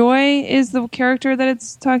Greyjoy is the character that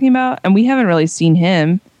it's talking about, and we haven't really seen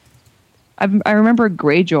him. I remember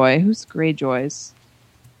Greyjoy. Who's Greyjoys?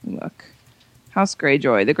 Look, House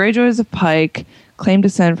Greyjoy. The Greyjoys of Pike claim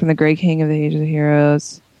descent from the Grey King of the Age of the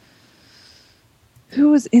Heroes. Who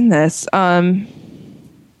was in this? I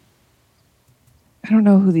don't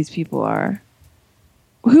know who these people are.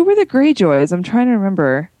 Who were the Greyjoys? I'm trying to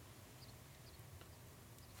remember.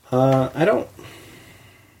 I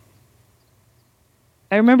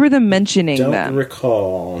remember them mentioning them. Don't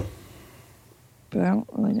recall. But I don't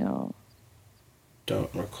really know.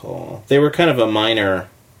 Don't recall. They were kind of a minor.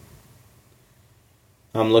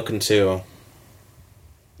 I'm looking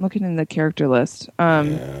in the character list.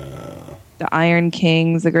 The Iron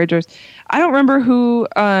Kings, the Greyjoys. I don't remember who.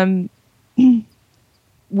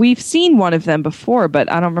 We've seen one of them before,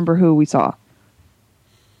 but I don't remember who we saw.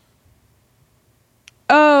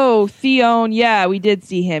 Oh, Theon. Yeah, we did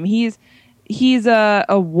see him. He's a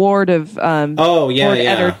ward of Lord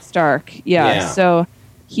Eddard Stark. Yeah, so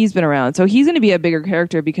he's been around. So he's going to be a bigger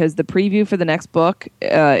character because the preview for the next book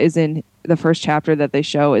is in the first chapter that they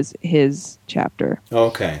show is his chapter.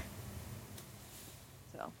 Okay.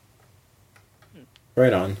 So.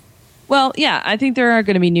 Right on. Well, yeah, I think there are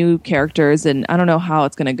going to be new characters, and I don't know how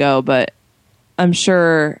it's going to go, but I'm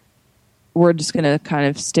sure we're just going to kind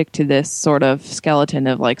of stick to this sort of skeleton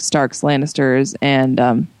of like Starks, Lannisters, and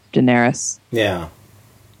Daenerys. Yeah.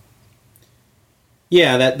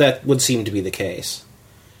 Yeah, that would seem to be the case.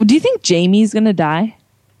 Do you think Jaime's going to die?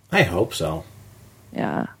 I hope so.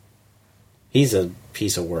 Yeah. He's a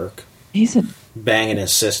piece of work. He's banging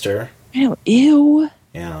his sister. Ew.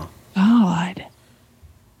 Yeah. God.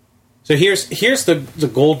 So here's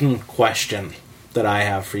the golden question that I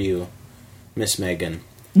have for you, Miss Megan.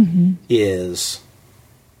 Is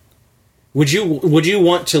would you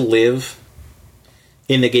want to live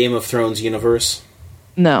in the Game of Thrones universe?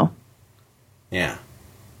 No. Yeah.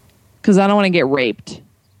 Because I don't want to get raped.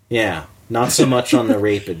 Yeah. Not so much on the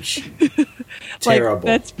rapage. Terrible. Like,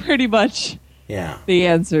 that's pretty much the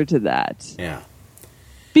answer to that. Yeah.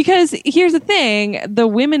 Because here's the thing, the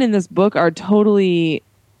women in this book are totally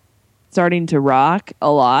starting to rock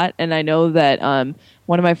a lot, and I know that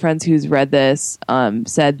one of my friends who's read this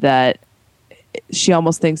said that she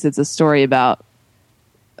almost thinks it's a story about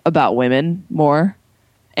women more,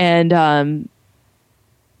 and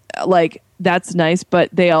like that's nice, but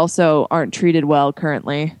they also aren't treated well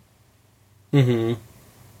currently.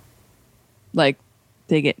 Like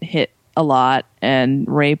they get hit a lot and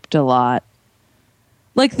raped a lot.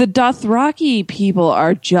 Like the Dothraki people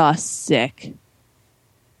are just sick.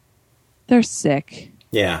 They're sick.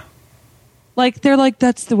 Yeah. Like, they're like,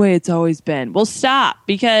 that's the way it's always been. Well, stop,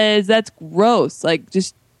 because that's gross. Like,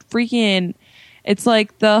 just freaking, it's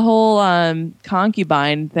like the whole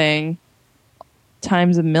concubine thing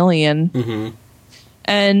times a million.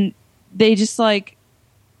 And they just like,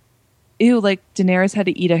 ew, like Daenerys had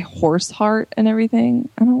to eat a horse heart and everything.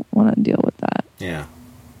 I don't want to deal with that. Yeah.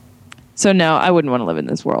 So no, I wouldn't want to live in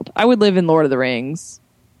this world. I would live in Lord of the Rings.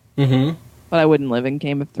 But I wouldn't live in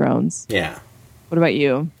Game of Thrones. Yeah. What about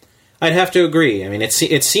you? I'd have to agree. I mean, it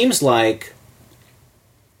seems like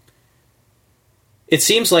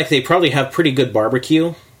they probably have pretty good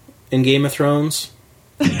barbecue in Game of Thrones,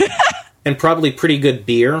 and probably pretty good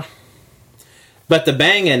beer. But the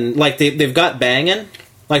banging, like they've got banging,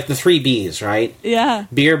 like the 3 Bs, right? Yeah.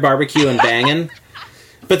 Beer, barbecue, and banging.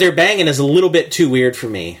 But their banging is a little bit too weird for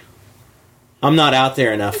me. I'm not out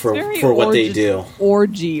there enough for what they do.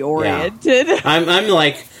 Orgy oriented. Yeah. I'm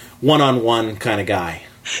like one-on-one kind of guy.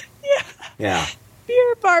 Yeah.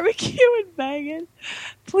 Beer, barbecue, and banging.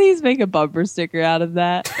 Please make a bumper sticker out of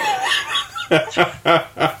that.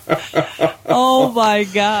 Oh my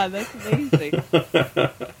god, that's amazing.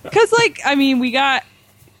 Because, we got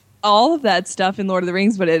all of that stuff in Lord of the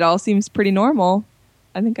Rings, but it all seems pretty normal.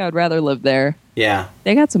 I think I would rather live there. Yeah.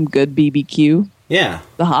 They got some good BBQ. Yeah.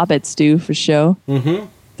 The Hobbits do, for show. Mm-hmm.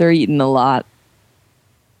 They're eating a lot.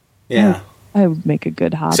 Yeah. I would make a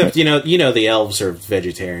good Hobbit. Except, the elves are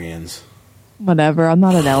vegetarians. Whatever, I'm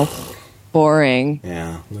not an elf. Boring.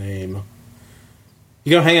 Yeah, lame.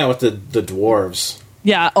 You go hang out with the dwarves.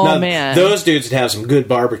 Yeah, man. Those dudes would have some good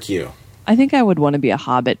barbecue. I think I would want to be a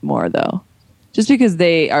Hobbit more, though. Just because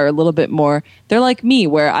they are a little bit more... They're like me,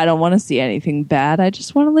 where I don't want to see anything bad. I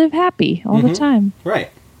just want to live happy all the time. Right.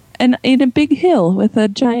 And in a big hill with a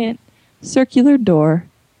giant circular door.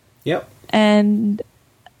 Yep. And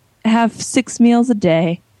have 6 meals a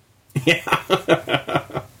day.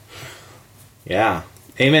 Yeah. Yeah.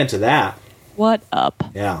 Amen to that. What up?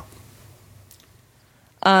 Yeah.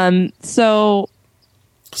 So,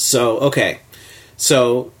 okay.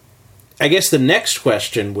 So, I guess the next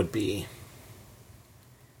question would be,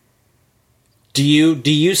 do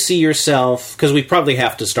you see yourself, because we probably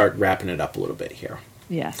have to start wrapping it up a little bit here.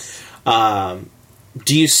 yes.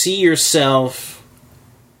 Do you see yourself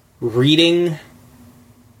reading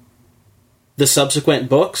the subsequent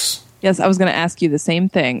books? Yes, I was going to ask you the same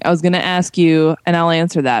thing. I was going to ask you, and I'll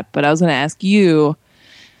answer that, but I was going to ask you,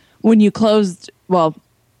 when you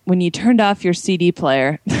turned off your CD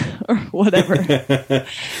player, or whatever.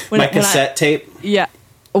 My cassette tape? Yeah.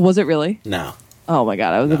 Was it really? No. Oh my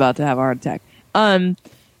God, I was about to have a heart attack.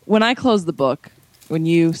 When I closed the book, when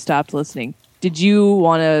you stopped listening, did you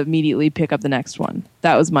want to immediately pick up the next one?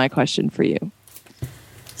 That was my question for you.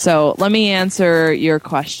 So let me answer your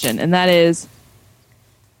question, and that is,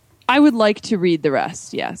 I would like to read the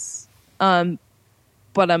rest, yes. But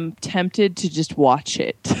I'm tempted to just watch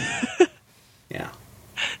it. Yeah.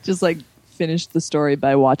 Just finish the story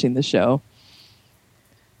by watching the show.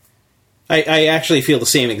 I actually feel the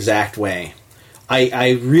same exact way.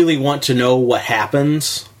 I really want to know what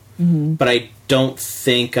happens, but I don't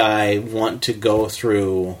think I want to go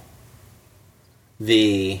through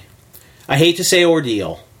I hate to say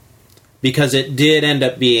ordeal, because it did end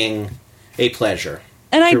up being a pleasure.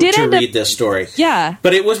 And I did end up read this story. Yeah.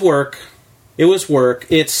 But it was work.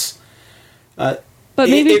 It's... but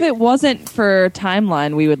maybe if it wasn't for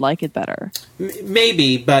timeline, we would like it better.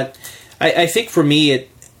 Maybe, but I think for me, it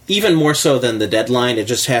even more so than the deadline, it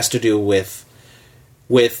just has to do with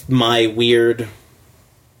my weird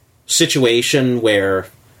situation where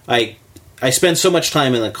I spend so much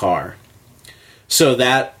time in the car, so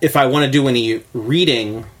that if I want to do any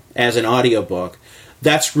reading as an audiobook,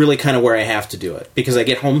 that's really kind of where I have to do it, because I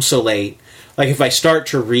get home so late. Like, if I start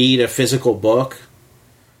to read a physical book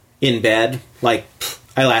in bed, I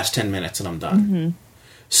last 10 minutes and I'm done. Mm-hmm.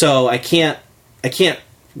 So I can't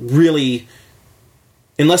really,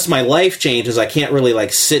 unless my life changes, I can't really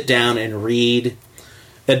sit down and read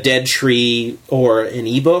a dead tree or an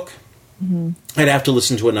ebook. Mm-hmm. I'd have to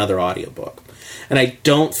listen to another audiobook. And I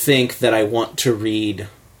don't think that I want to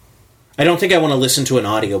listen to an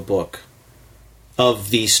audiobook of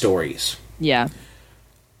these stories. Yeah.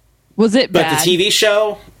 Was it bad? But the TV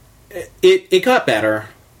show, it got better.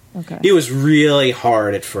 Okay. It was really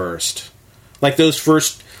hard at first. Those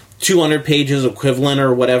first 200 pages equivalent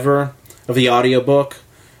or whatever of the audiobook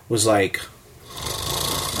was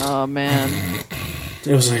oh man.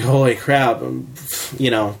 It was holy crap,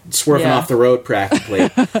 swerving off the road practically.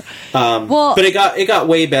 But it got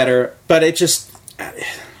way better, but it just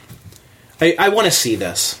I want to see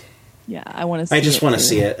this. Yeah, I want to see it. I just want to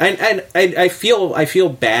see it. I feel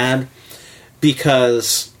bad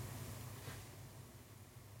because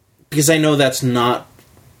I know that's not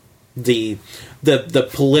the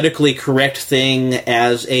politically correct thing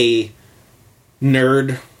as a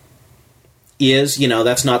nerd is.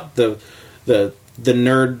 That's not the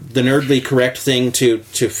nerdly correct thing to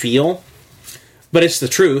feel. But it's the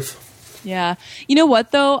truth. Yeah. You know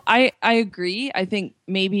what, though? I agree. I think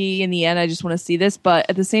maybe in the end I just want to see this, but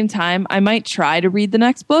at the same time, I might try to read the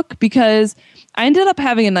next book, because I ended up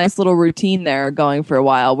having a nice little routine there going for a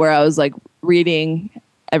while where I was reading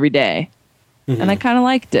every day. Mm-hmm. And I kind of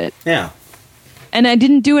liked it. Yeah. And I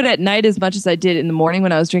didn't do it at night as much as I did in the morning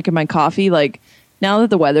when I was drinking my coffee. Now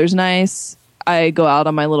that the weather's nice, I go out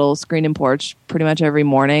on my little screen and porch pretty much every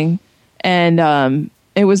morning. And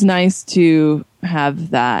it was nice to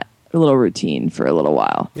have that little routine for a little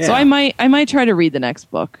while. Yeah. So I might try to read the next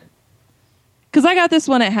book, because I got this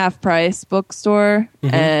one at Half Price bookstore,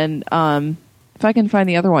 mm-hmm. and if I can find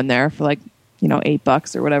the other one there for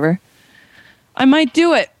 $8 or whatever, I might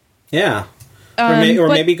do it. Yeah, or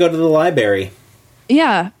maybe go to the library.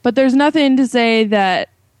 Yeah, but there's nothing to say that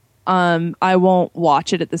I won't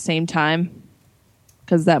watch it at the same time,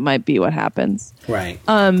 because that might be what happens. Right.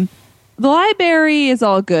 The library is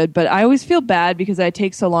all good, but I always feel bad because I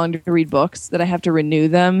take so long to read books that I have to renew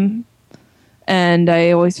them, and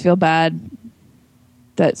I always feel bad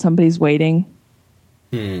that somebody's waiting.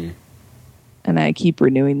 And I keep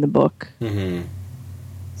renewing the book. Mm-hmm.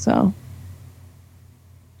 So.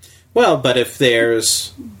 Well, but if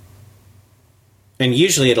there's... And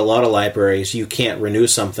usually at a lot of libraries, you can't renew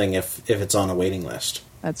something if it's on a waiting list.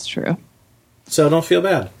 That's true. So don't feel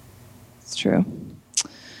bad. It's true.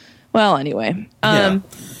 Well, anyway. Yeah.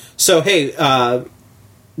 So, hey,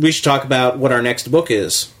 we should talk about what our next book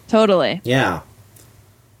is. Totally. Yeah.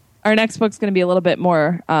 Our next book's going to be a little bit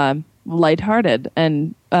more lighthearted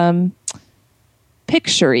and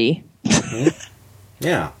picture-y. Mm-hmm.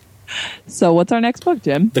 Yeah. So what's our next book,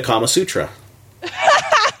 Jim? The Kama Sutra.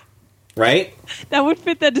 Right? That would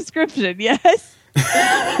fit that description, yes.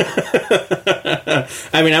 I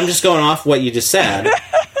mean, I'm just going off what you just said.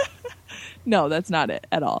 No, that's not it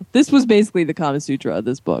at all. This was basically the Kama Sutra of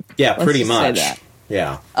this book. Yeah, Let's pretty just much. say that.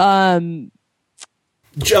 Yeah.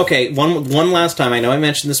 Okay, one last time. I know I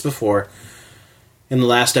mentioned this before in the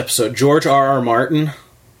last episode. George R.R. Martin,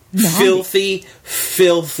 filthy,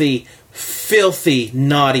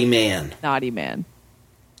 naughty man. Naughty man.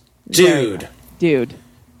 Dude. Dude.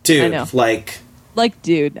 I know. Like,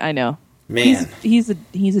 dude, I know. Man. He's a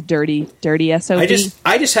dirty SOB.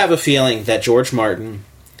 I just have a feeling that George Martin...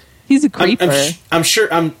 He's a creeper. I'm sure,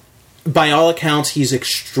 by all accounts, he's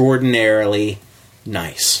extraordinarily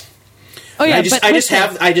nice. Oh yeah, I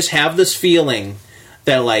just have this feeling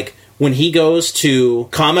that, like, when he goes to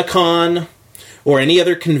Comic-Con or any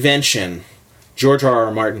other convention, George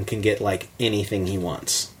R.R. Martin can get, like, anything he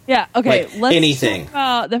wants. Yeah, okay. Like, let's anything. talk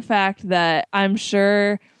about the fact that I'm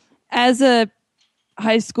sure as a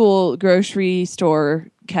high school grocery store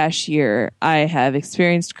cashier, I have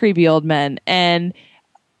experienced creepy old men, and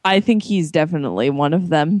I think he's definitely one of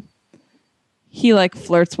them. He, like,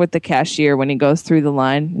 flirts with the cashier when he goes through the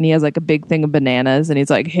line, and he has, like, a big thing of bananas, and he's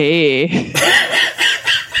like, hey.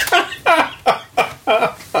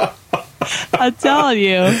 I'm telling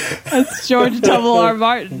you, that's George R.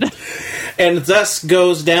 Martin. And thus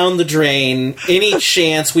goes down the drain any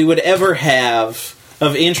chance we would ever have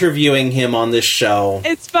of interviewing him on this show.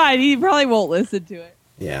 It's fine. He probably won't listen to it.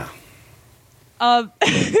 Yeah. No,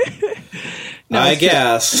 I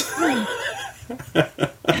guess.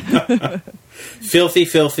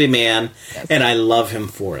 Filthy man, yes. And I love him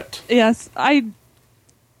for it. Yes,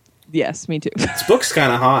 me too. This book's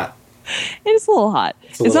kind of hot. It's a little hot.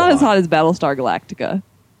 It's not as hot as Battlestar Galactica.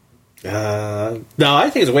 No, I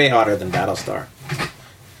think it's way hotter than Battlestar.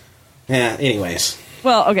 Yeah, anyways.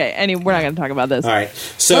 Well, okay, we're not going to talk about this. All right.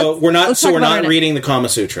 So we're not reading the Kama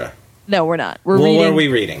Sutra. No, we're not. What are we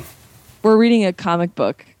reading? We're reading a comic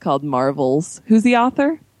book called Marvels. Who's the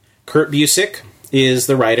author? Kurt Busiek is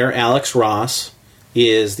the writer. Alex Ross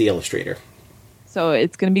is the illustrator. So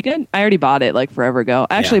it's going to be good. I already bought it like forever ago.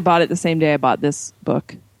 I actually bought it the same day I bought this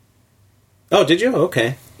book. Oh, did you?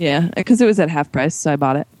 Okay. Yeah, because it was at half price, so I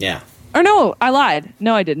bought it. Yeah. Or no, I lied.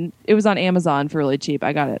 No, I didn't. It was on Amazon for really cheap.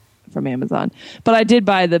 I got it from Amazon. But I did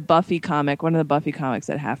buy the Buffy comic, one of the Buffy comics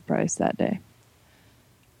at half price that day.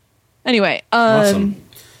 Anyway, awesome.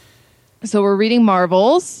 So we're reading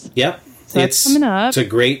Marvels. Yep. So that's coming up. It's a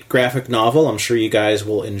great graphic novel. I'm sure you guys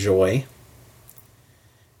will enjoy.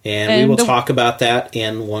 And we will talk about that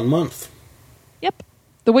in 1 month. Yep.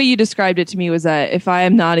 The way you described it to me was that if I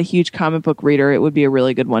am not a huge comic book reader, it would be a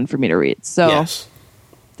really good one for me to read. So yes.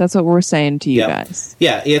 That's what we're saying to you guys.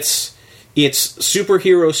 Yeah, it's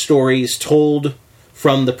superhero stories told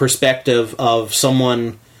from the perspective of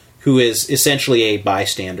someone who is essentially a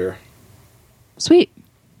bystander. Sweet.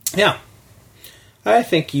 Yeah. I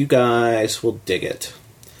think you guys will dig it.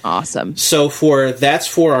 Awesome. So that's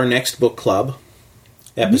for our next book club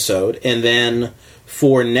episode. Mm-hmm. And then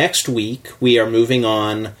for next week, we are moving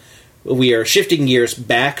on. We are shifting gears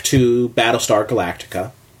back to Battlestar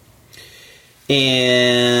Galactica.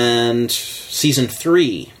 And Season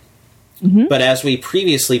 3. Mm-hmm. But as we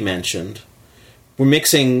previously mentioned, we're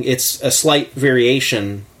mixing, it's a slight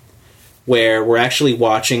variation where we're actually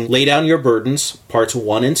watching Lay Down Your Burdens, Parts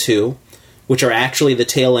 1 and 2, which are actually the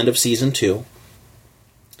tail end of Season 2.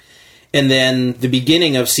 And then the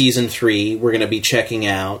beginning of Season 3, we're going to be checking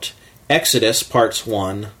out Exodus, Parts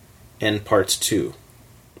 1 and Parts 2.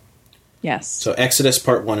 Yes. So Exodus,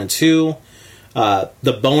 Part 1 and 2.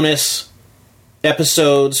 The bonus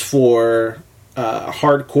episodes for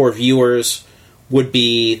hardcore viewers would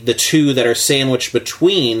be the 2 that are sandwiched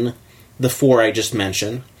between the 4 I just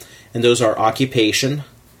mentioned. And those are Occupation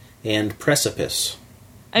and Precipice.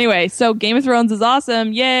 Anyway, so Game of Thrones is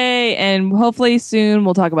awesome. Yay. And hopefully soon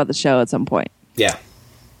we'll talk about the show at some point. Yeah.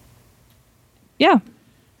 Yeah.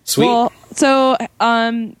 Sweet. Well, so,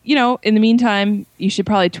 in the meantime, you should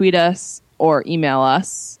probably tweet us or email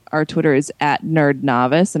us. Our Twitter is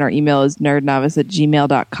 @nerdnovice, and our email is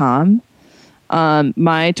nerdnovice@gmail.com.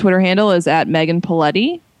 My Twitter handle is @Megan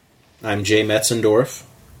Paletti. I'm Jay Metzendorf.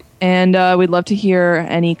 And we'd love to hear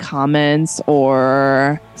any comments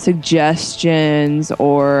or suggestions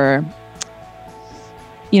or,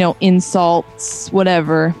 insults,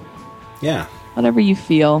 whatever. Yeah. Whatever you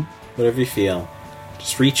feel. Whatever you feel.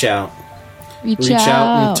 Just reach out. Reach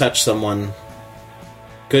out and touch someone.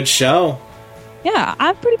 Good show. Yeah,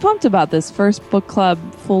 I'm pretty pumped about this first book club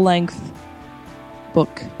full-length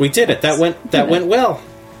book. We did it. That went well.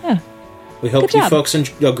 Yeah. We hope Good you job. folks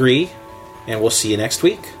agree, and we'll see you next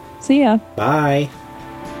week. See ya. Bye.